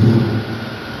testimony.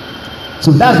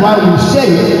 So that's why we share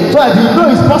it. So as you know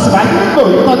it's possible. I didn't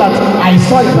know. You know that I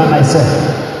saw it by myself.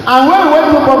 And when we went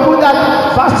to conclude that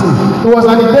fasting, it was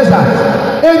on the desert.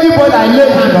 Anybody I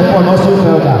laid hand upon also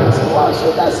fell down. I said, wow,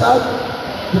 so that's how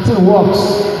the thing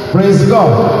works. Praise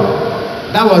God.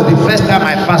 That was the first time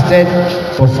I fasted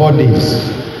for 4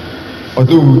 days.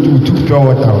 Although we took pure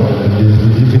water,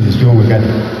 we did this when we got it.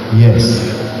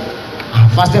 Yes. I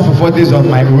fasted for 4 days on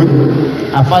my own.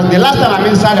 The last time I'm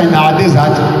inside in our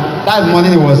desert, that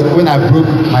morning was when I broke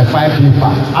my 5-day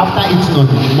fast. After eating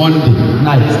on Monday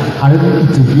night, I didn't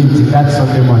eat again till that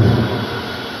Sunday morning.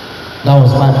 That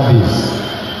was 5 days.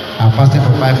 I fasted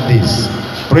for 5 days.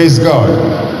 Praise God.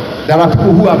 There are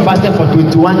people who have fasted for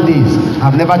 21 days.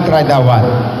 I've never tried that one.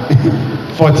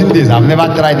 14 days. I've never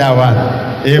tried that one.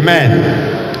 Amen.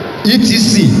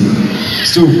 ETC.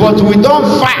 So, but we don't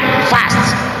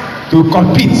fast to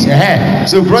compete.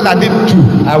 So, brother did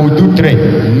 2. I will do 3.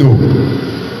 No.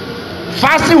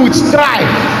 Fasting with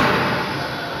strife.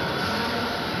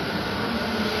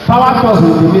 Power comes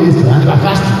with the ministry and you are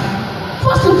fasting.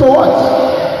 Fasting for what?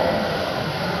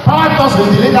 Power comes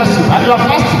with the leadership and you are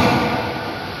fasting.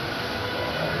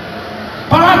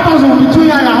 Power comes with between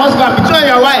you and your husband, between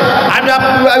your wife, and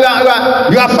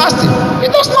you are fasting.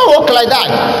 It does not work like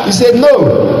that. He said,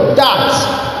 no, that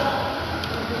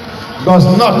does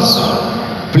not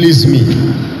please me.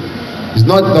 It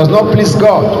does not please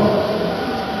God.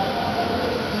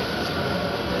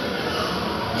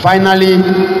 Finally,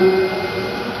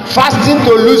 fasting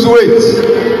to lose weight.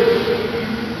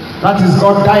 That is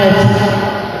called diet.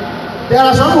 There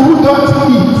are some who don't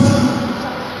eat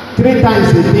 3 times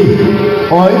a day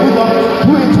or even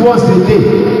do it once a day,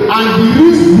 and the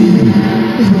reason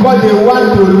is because they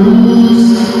want to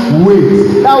lose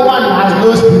weight. That one has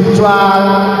no spiritual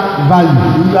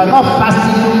value. You are not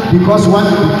fasting because you want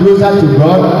to be closer to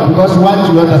God, because you want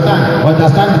to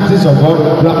understand the things of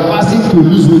God. You are fasting to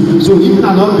lose weight. So even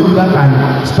an unbeliever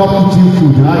can stop eating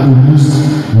food and to lose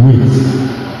weight.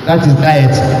 That is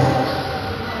diet.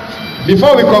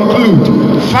 Before we conclude,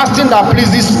 fasting that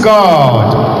pleases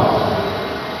God,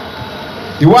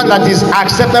 the one that is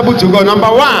acceptable to God. Number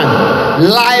 1,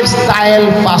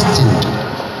 lifestyle fasting.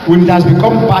 When it has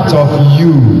become part of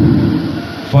you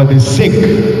for the sake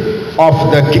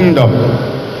of the kingdom.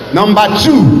 Number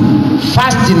 2,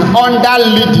 fasting under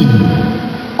leading.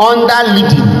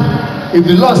 If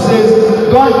the Lord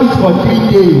says, don't eat for 3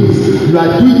 days, you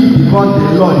are doing it because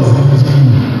the Lord is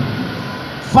leading you.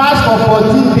 Fast for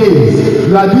 14 days,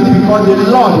 you are doing it because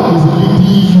the Lord is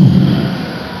leading you.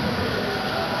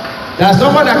 There's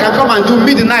someone that can come and do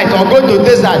midnight or go to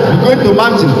desert, be going to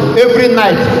mountain every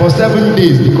night for 7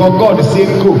 days because God is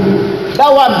saying go. That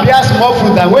one bears more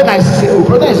fruit than when I say, oh,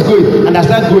 brother is going and I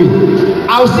start going.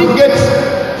 I'll still get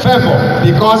favor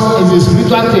because it's a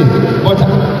spiritual thing. But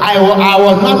I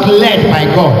was not led by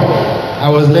God. I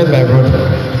was led by brother.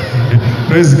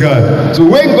 Praise God. So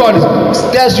when God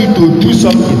tells you to do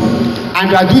something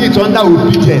and you are doing it under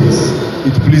obedience,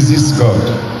 it pleases God.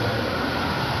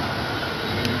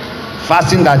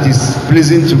 Fasting that is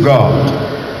pleasing to God.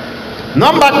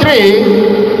 Number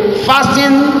 3,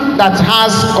 fasting that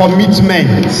has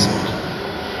commitment.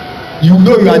 You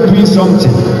know you are doing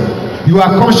something. You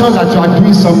are conscious that you are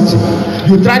doing something.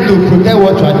 You try to protect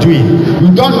what you are doing.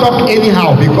 You don't talk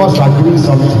anyhow because you are doing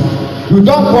something. You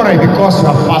don't worry because you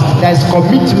are fasting. There is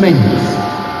commitment.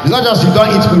 It's not just you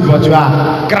don't eat food, but you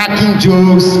are cracking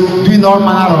jokes, doing all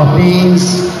manner of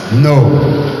things. No.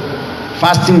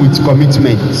 Fasting with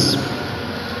commitment.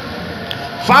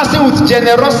 Fasting with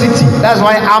generosity. That's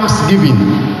why alms giving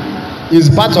is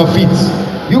part of it.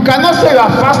 You cannot say you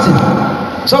are fasting.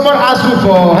 Someone asks you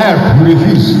for help, you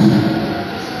refuse.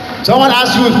 Someone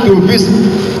asks you to visit.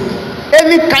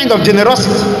 Any kind of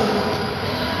generosity.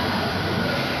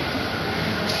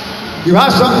 You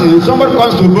have something, if somebody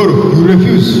comes to borrow, you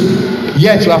refuse.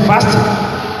 Yet you are fasting.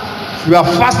 Your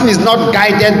fasting is not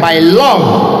guided by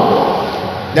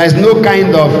love. There is no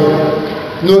kind of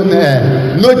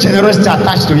no generosity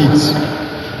attached to it.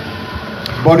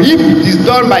 But if it is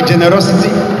done by generosity,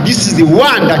 this is the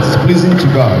one that is pleasing to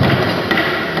God.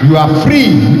 You are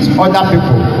free with other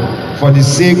people for the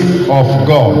sake of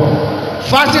God.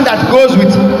 Fasting that goes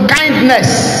with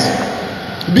kindness,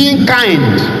 being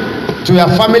kind to your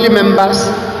family members,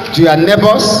 to your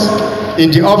neighbors,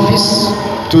 in the office,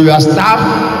 to your staff,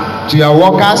 to your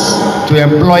workers, to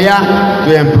employer,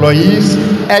 to employees,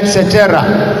 etc.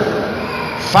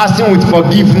 Fasting with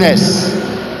forgiveness,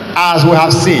 as we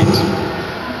have said.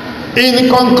 In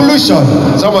conclusion,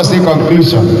 someone say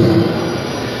conclusion.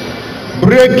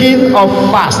 Breaking of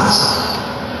fast.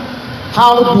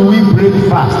 How do we break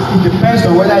fast? It depends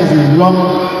on whether it's a long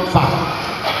fast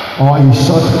or a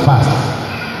short fast,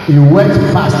 a wet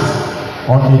fast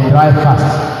or a dry fast.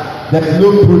 There is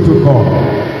no protocol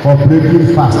for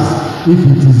breaking fast. If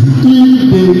it is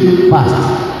in-day fast,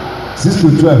 6 to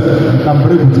 12, you can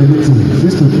break with anything.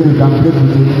 6 to 3, you can break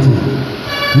with anything.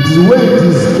 It is when it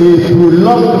is a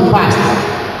prolonged fast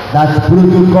that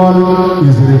protocol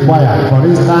is required. For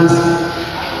instance,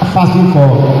 fasting for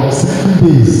 7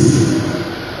 days.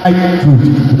 I eat food.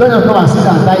 You don't just come and sit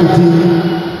and start eating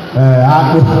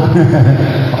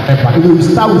you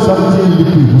start with something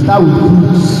liquid. You start with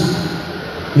fruits.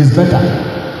 It's better.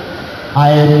 I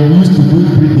am used to doing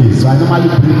 3 days, so I normally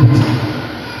break it.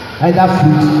 Either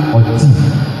fruit or tea.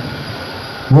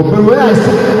 But when I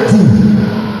say tea,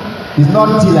 it's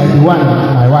not tea like the one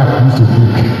my wife used to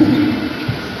drink.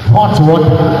 Hot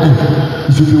water.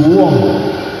 It should be warm,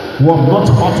 not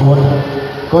hot water.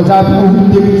 Because I have people who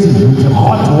take tea with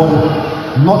hot water,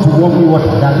 not warm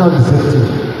water. They are not the same thing.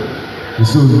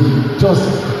 So just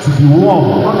to be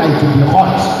warm, not like to be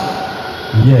hot.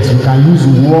 Yes, you can use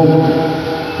warm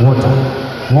water,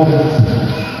 warm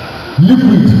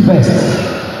liquid first.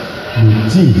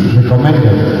 Tea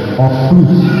recommended or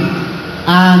fruit,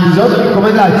 and it's also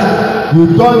recommended that you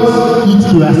don't eat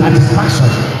to your satisfaction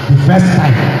the first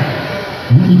time.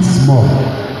 You eat small.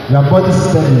 Your body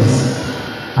system is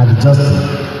adjusting.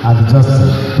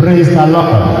 Praise the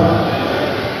Lord.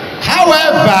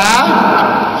 However,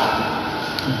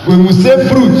 when we say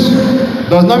fruit,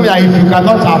 does not mean that if you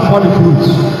cannot afford fruit,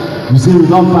 you say you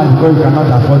don't fast because you cannot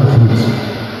afford fruit.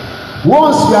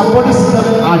 Once your body system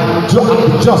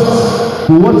adjusts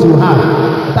to what you have,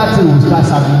 that thing will start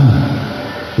serving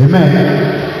you. Amen.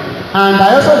 And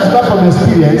I also discovered from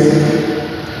experience,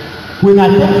 when I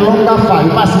take longer fast,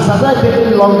 in fact, since I started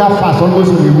taking longer fast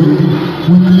almost on a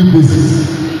weekly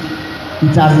basis,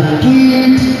 it has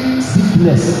killed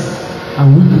sickness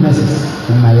and weaknesses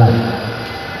in my life.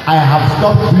 I have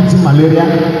stopped treating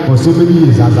malaria for so many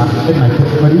years as I had my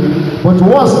body, but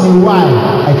once in a while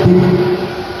I take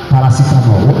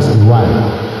paracetamol. Once in a while,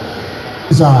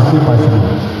 this is how I take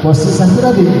paracetamol. But since I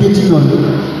started engaging on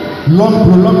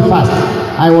prolonged fast,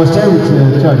 I was sharing with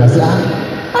the church. I said,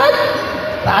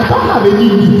 I don't have any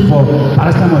need for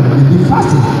paracetamol. The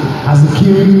fasting has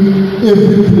killed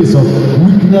every place of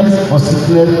weakness or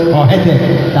sickness or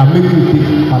headache that make me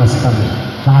take paracetamol.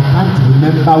 So I can't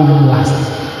remember when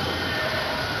last.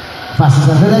 Fast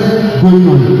I started going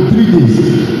on 3 days.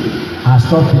 I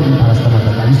stopped taking paracetamol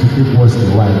that I used to take once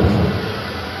in a while before.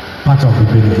 Part of the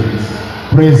benefits.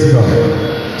 Praise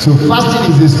God. So fasting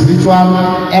is a spiritual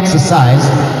exercise.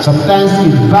 Sometimes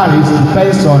it varies,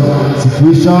 depends on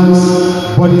situations,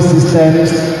 body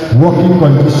systems, working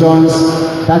conditions.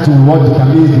 That will what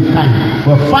determines the kind.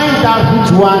 But find out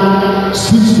which one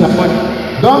suits your body.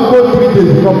 Don't go 3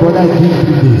 days because brother is doing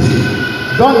 3 days.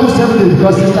 Don't do 7 days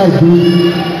because sister is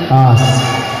doing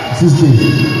 6 days.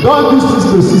 Don't do 6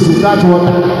 to 6 without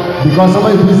water because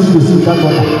somebody is doing 6 to 6 without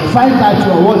water. Find out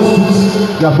what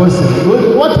suits your body.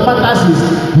 What matters is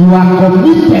you are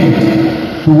committed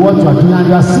to what you are doing and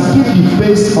you are seeking the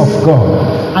face of God.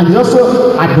 And it's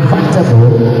also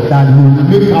advisable that you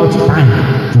make out time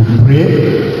to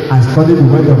pray and study the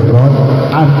word of God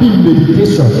and be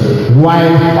meditation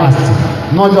while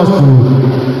fasting. Not just to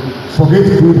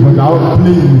forget food but now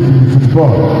playing with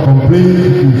football. From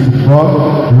playing with football,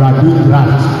 you are doing that.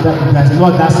 There's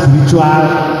not that spiritual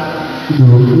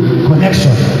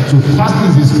connection. So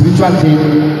fasting is a spiritual thing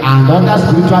and other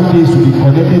spiritual things will be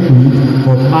connected to it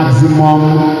for maximum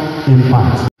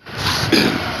impact.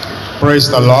 Praise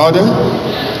the Lord.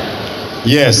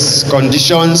 Yes,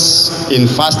 conditions in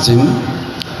fasting.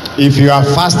 If you are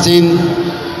fasting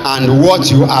and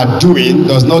what you are doing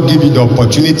does not give you the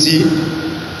opportunity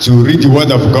to read the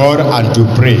word of God and to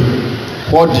pray,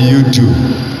 what do you do?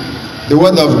 The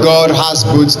word of God has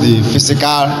both the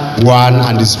physical one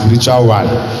and the spiritual one.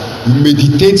 You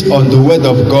meditate on the word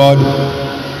of God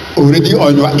already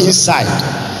on your inside.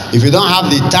 If you don't have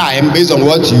the time based on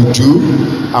what you do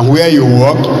and where you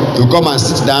work to come and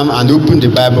sit down and open the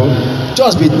Bible,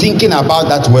 just be thinking about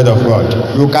that word of God.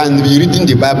 You can be reading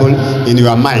the Bible in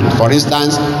your mind. For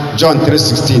instance, John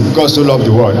 3:16, God so loved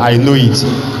the world, I know it.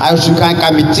 I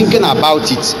can be thinking about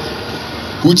it,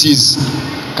 which is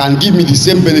can give me the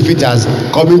same benefit as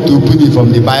coming to open it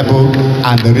from the Bible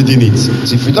and reading it.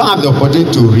 So if you don't have the opportunity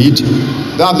to read,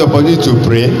 don't have the opportunity to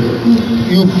pray,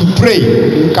 you pray.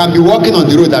 You can be walking on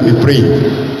the road and be praying.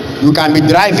 You can be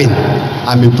driving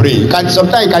and be praying.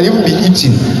 Sometimes you can even be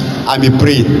eating and be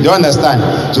praying. Do you understand?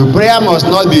 So prayer must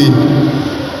not be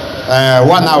 1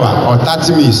 hour or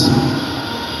 30 minutes.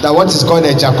 That what is called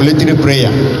ejaculatory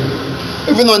prayer.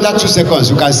 Even under 2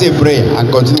 seconds, you can say prayer and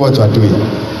continue what you are doing.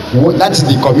 That is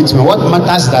the commitment. What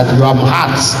matters is that your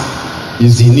heart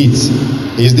is in it.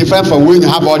 It's different from when you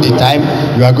have all the time.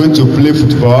 You are going to play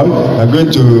football. You are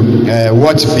going to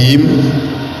watch film.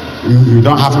 You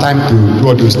don't have time to do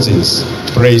all those things.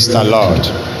 Praise the Lord.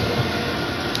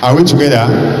 Are we together?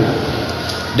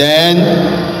 Then,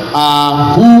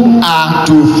 who are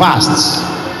to fast?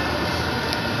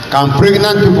 Can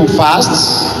pregnant people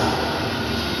fast?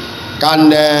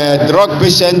 Can drug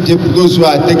patients, those who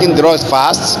are taking drugs,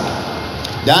 fast?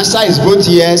 The answer is both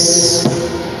yes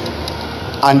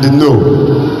and no.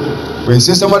 When you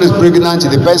say somebody is pregnant,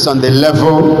 it depends on the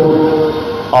level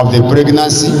of the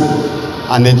pregnancy,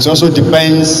 and it also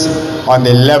depends on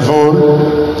the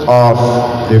level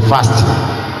of the fasting.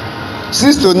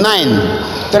 6 to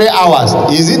 9, 3 hours.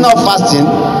 Is it not fasting?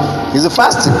 It's a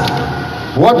fasting.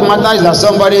 What matters is that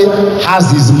somebody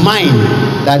has his mind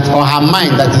that, or her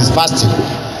mind that is fasting.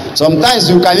 Sometimes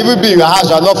you can even be in your house,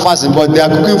 you are not fasting, but they are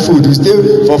cooking food. You stay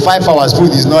for 5 hours,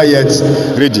 food is not yet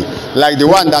ready. Like the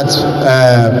one that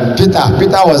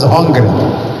Peter was hungry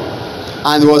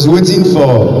and was waiting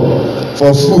for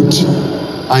food.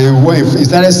 And he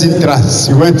started seeing trance.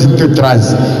 He went into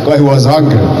trance because he was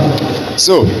hungry.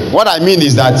 So what I mean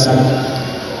is that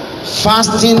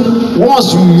fasting,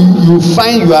 once you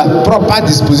find your proper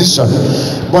disposition,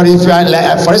 but if you are,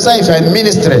 like, for instance, if you are in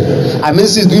ministry, a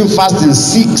ministry is doing fasting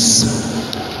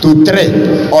 6 to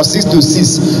 3 or 6 to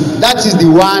 6, that is the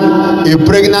one a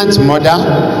pregnant mother,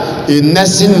 a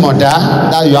nursing mother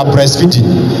that you are breastfeeding.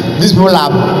 These people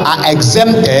are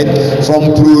exempted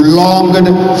from prolonged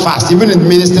fast. Even in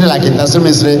ministry, like in international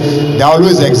ministry, they are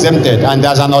always exempted, and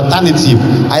there's an alternative.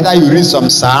 Either you read some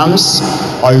psalms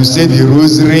or you say the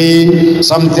rosary,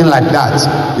 something like that.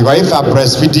 Because if you are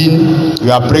breastfeeding,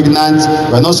 you are pregnant,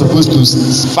 you are not supposed to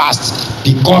fast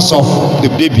because of the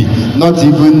baby, not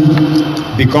even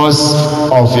because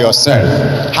of yourself.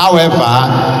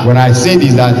 However, when I say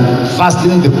this, that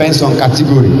fasting depends on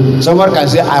category. Someone can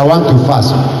say, I want to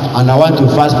fast, and I want to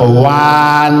fast for 1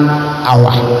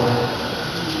 hour.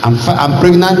 I'm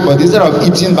pregnant, but instead of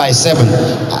eating by 7,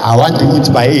 I want to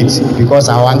eat by 8 because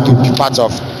I want to be part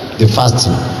of the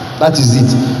fasting. That is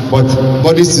it. But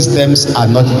body systems are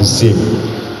not the same.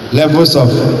 Levels of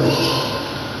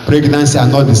pregnancy are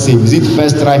not the same. Is it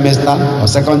first trimester or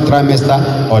second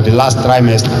trimester or the last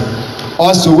trimester?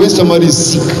 Also, when somebody is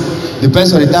sick,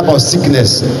 depends on the type of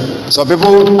sickness. Some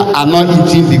people are not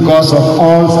eating because of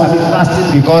ulcer,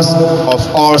 fasting because of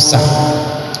ulcer.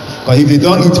 Because if they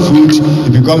don't eat food,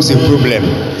 it becomes a problem.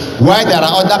 While there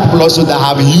are other people also that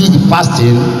have used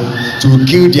fasting to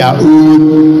kill their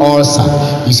own ulcer.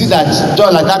 You see that,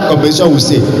 just like that convention will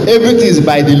say, everything is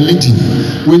by the leading.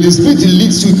 When the Spirit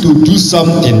leads you to do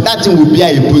something, that thing will be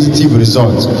a positive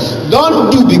result. Don't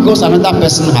do because another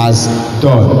person has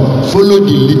done. Follow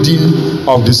the leading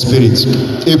of the Spirit.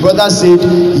 A brother said,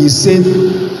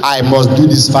 I must do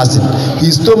this fasting.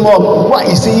 His stomach, why?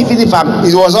 He said, even if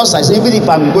it was also, I said, even if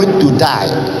I'm going to die,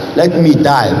 let me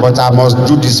die, but I must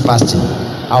do this fasting.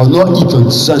 I will not eat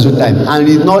on such a time, and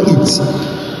he did not eat.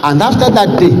 And after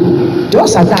that day,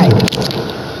 just a die.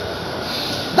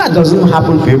 That doesn't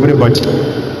happen for everybody.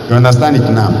 You understand it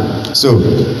now? So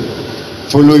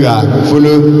follow your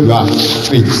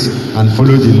faith and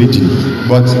follow the leading.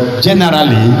 But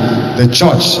generally, the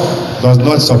church does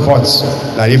not support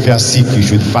that if you are sick, you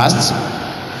should fast.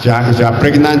 If you are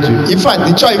pregnant, in fact,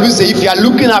 the church even say if you are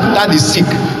looking after the sick,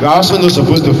 you are also not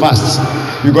supposed to fast.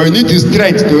 Because you need the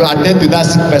strength to attend to that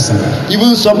sick person.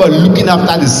 Even somebody looking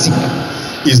after the sick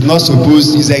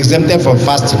is exempted from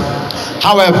fasting.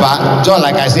 However, just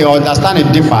like I say,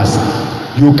 understanding differs.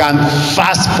 You can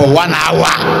fast for 1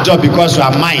 hour just because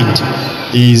your mind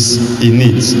is in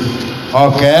it.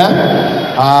 Okay?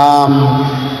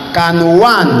 Can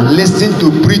one listen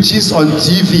to preachings on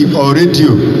TV or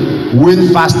radio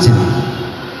when fasting,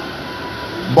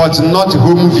 but not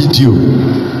home video?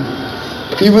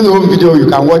 Even home video, you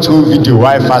can watch home video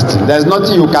while fasting. There's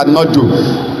nothing you cannot do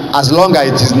as long as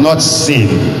it is not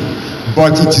sin.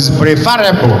 But it is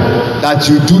preferable that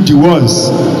you do the ones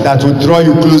that will draw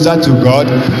you closer to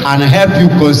God and help you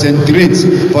concentrate.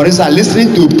 For instance,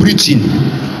 listening to preaching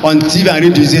on TV and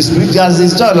radio is a spiritual.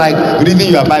 It's just like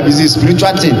reading your Bible. It's a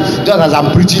spiritual thing. Just as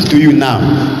I'm preaching to you now,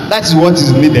 that is what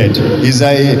is needed. Is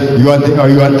you are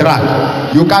on track.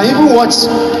 You can even watch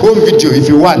home video if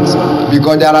you want,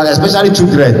 because there are especially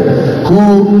children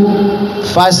who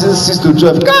fasting 6 to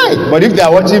 12. But if they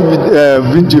are watching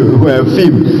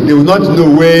film, they will not know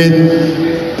when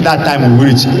that time will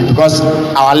reach, because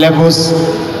our levels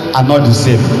are not the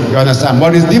same. You understand?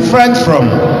 But it's different from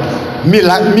me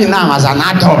now as an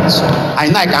adult. I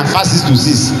know I can fast 6 to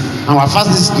 6. And I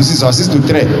fast 6 to 6 or 6 to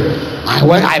 3.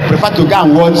 And I prefer to go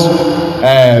and watch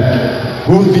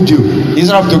home video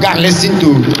instead of to go and listen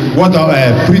to what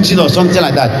preaching or something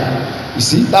like that. You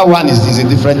see, that one is a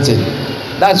different thing.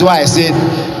 That's why I said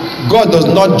God does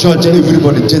not judge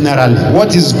everybody generally.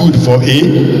 What is good for A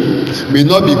may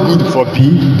not be good for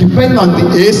B, depending on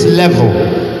the A's level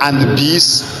and the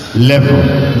B's level.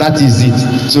 That is it.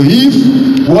 So if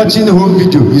watching home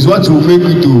video is what will make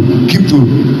you to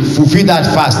fulfill that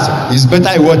fast, it's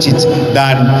better you watch it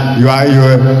than you are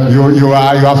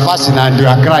fasting and you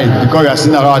are crying because you are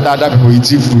seeing around other people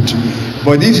eating food.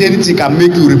 But if anything can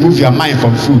make you remove your mind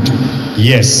from food,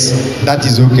 yes, that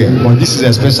is okay. But this is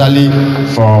especially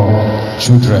for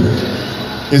children.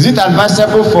 Is it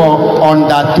advisable for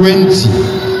under 20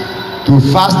 to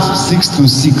fast 6 to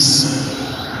 6?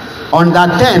 Under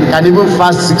 10 can even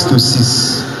fast 6 to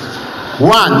 6.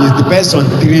 One is depends on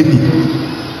training.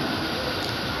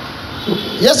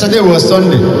 Yesterday was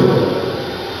Sunday.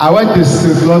 I went to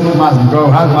 6 o'clock mass because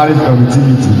we had marriage committee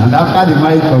meeting, and after the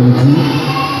marriage committee,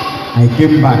 I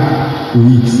came back to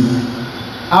eat.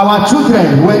 Our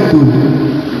children went to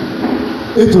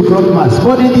 8 o'clock mass,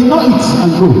 but they did not eat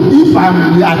and go. If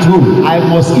I'm at home, I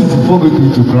must eat before going to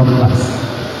 8 o'clock mass.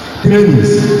 Trainings.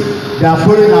 They are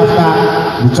following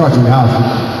after the church in the house.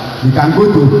 They can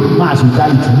go to mass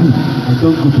without eating. Me, I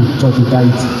don't go to church without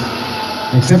eating,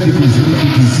 except if it is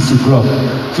 6 o'clock.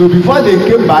 So before they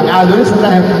came back, I already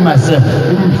started helping myself,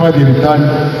 even before they returned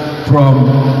from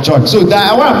church. So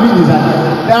that what I mean is that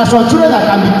there are some children that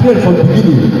can be trained from the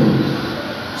beginning.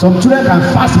 Some children can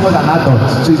fast more than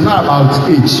adults. So it's not about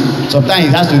age. Sometimes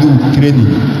it has to do with training.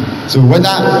 So whether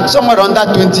someone under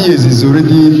 20 years is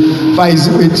already, a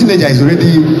teenager is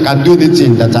already can do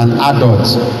anything that an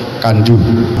adult can do.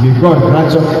 May God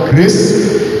grant us grace,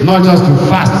 not just to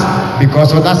fast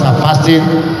because others are fasting,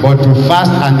 but to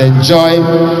fast and enjoy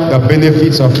the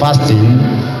benefits of fasting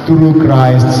through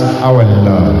Christ our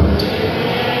Lord.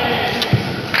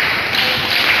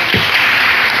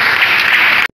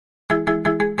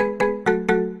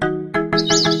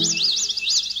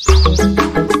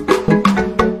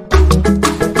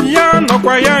 Ya no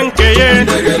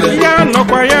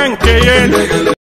kwa yankeye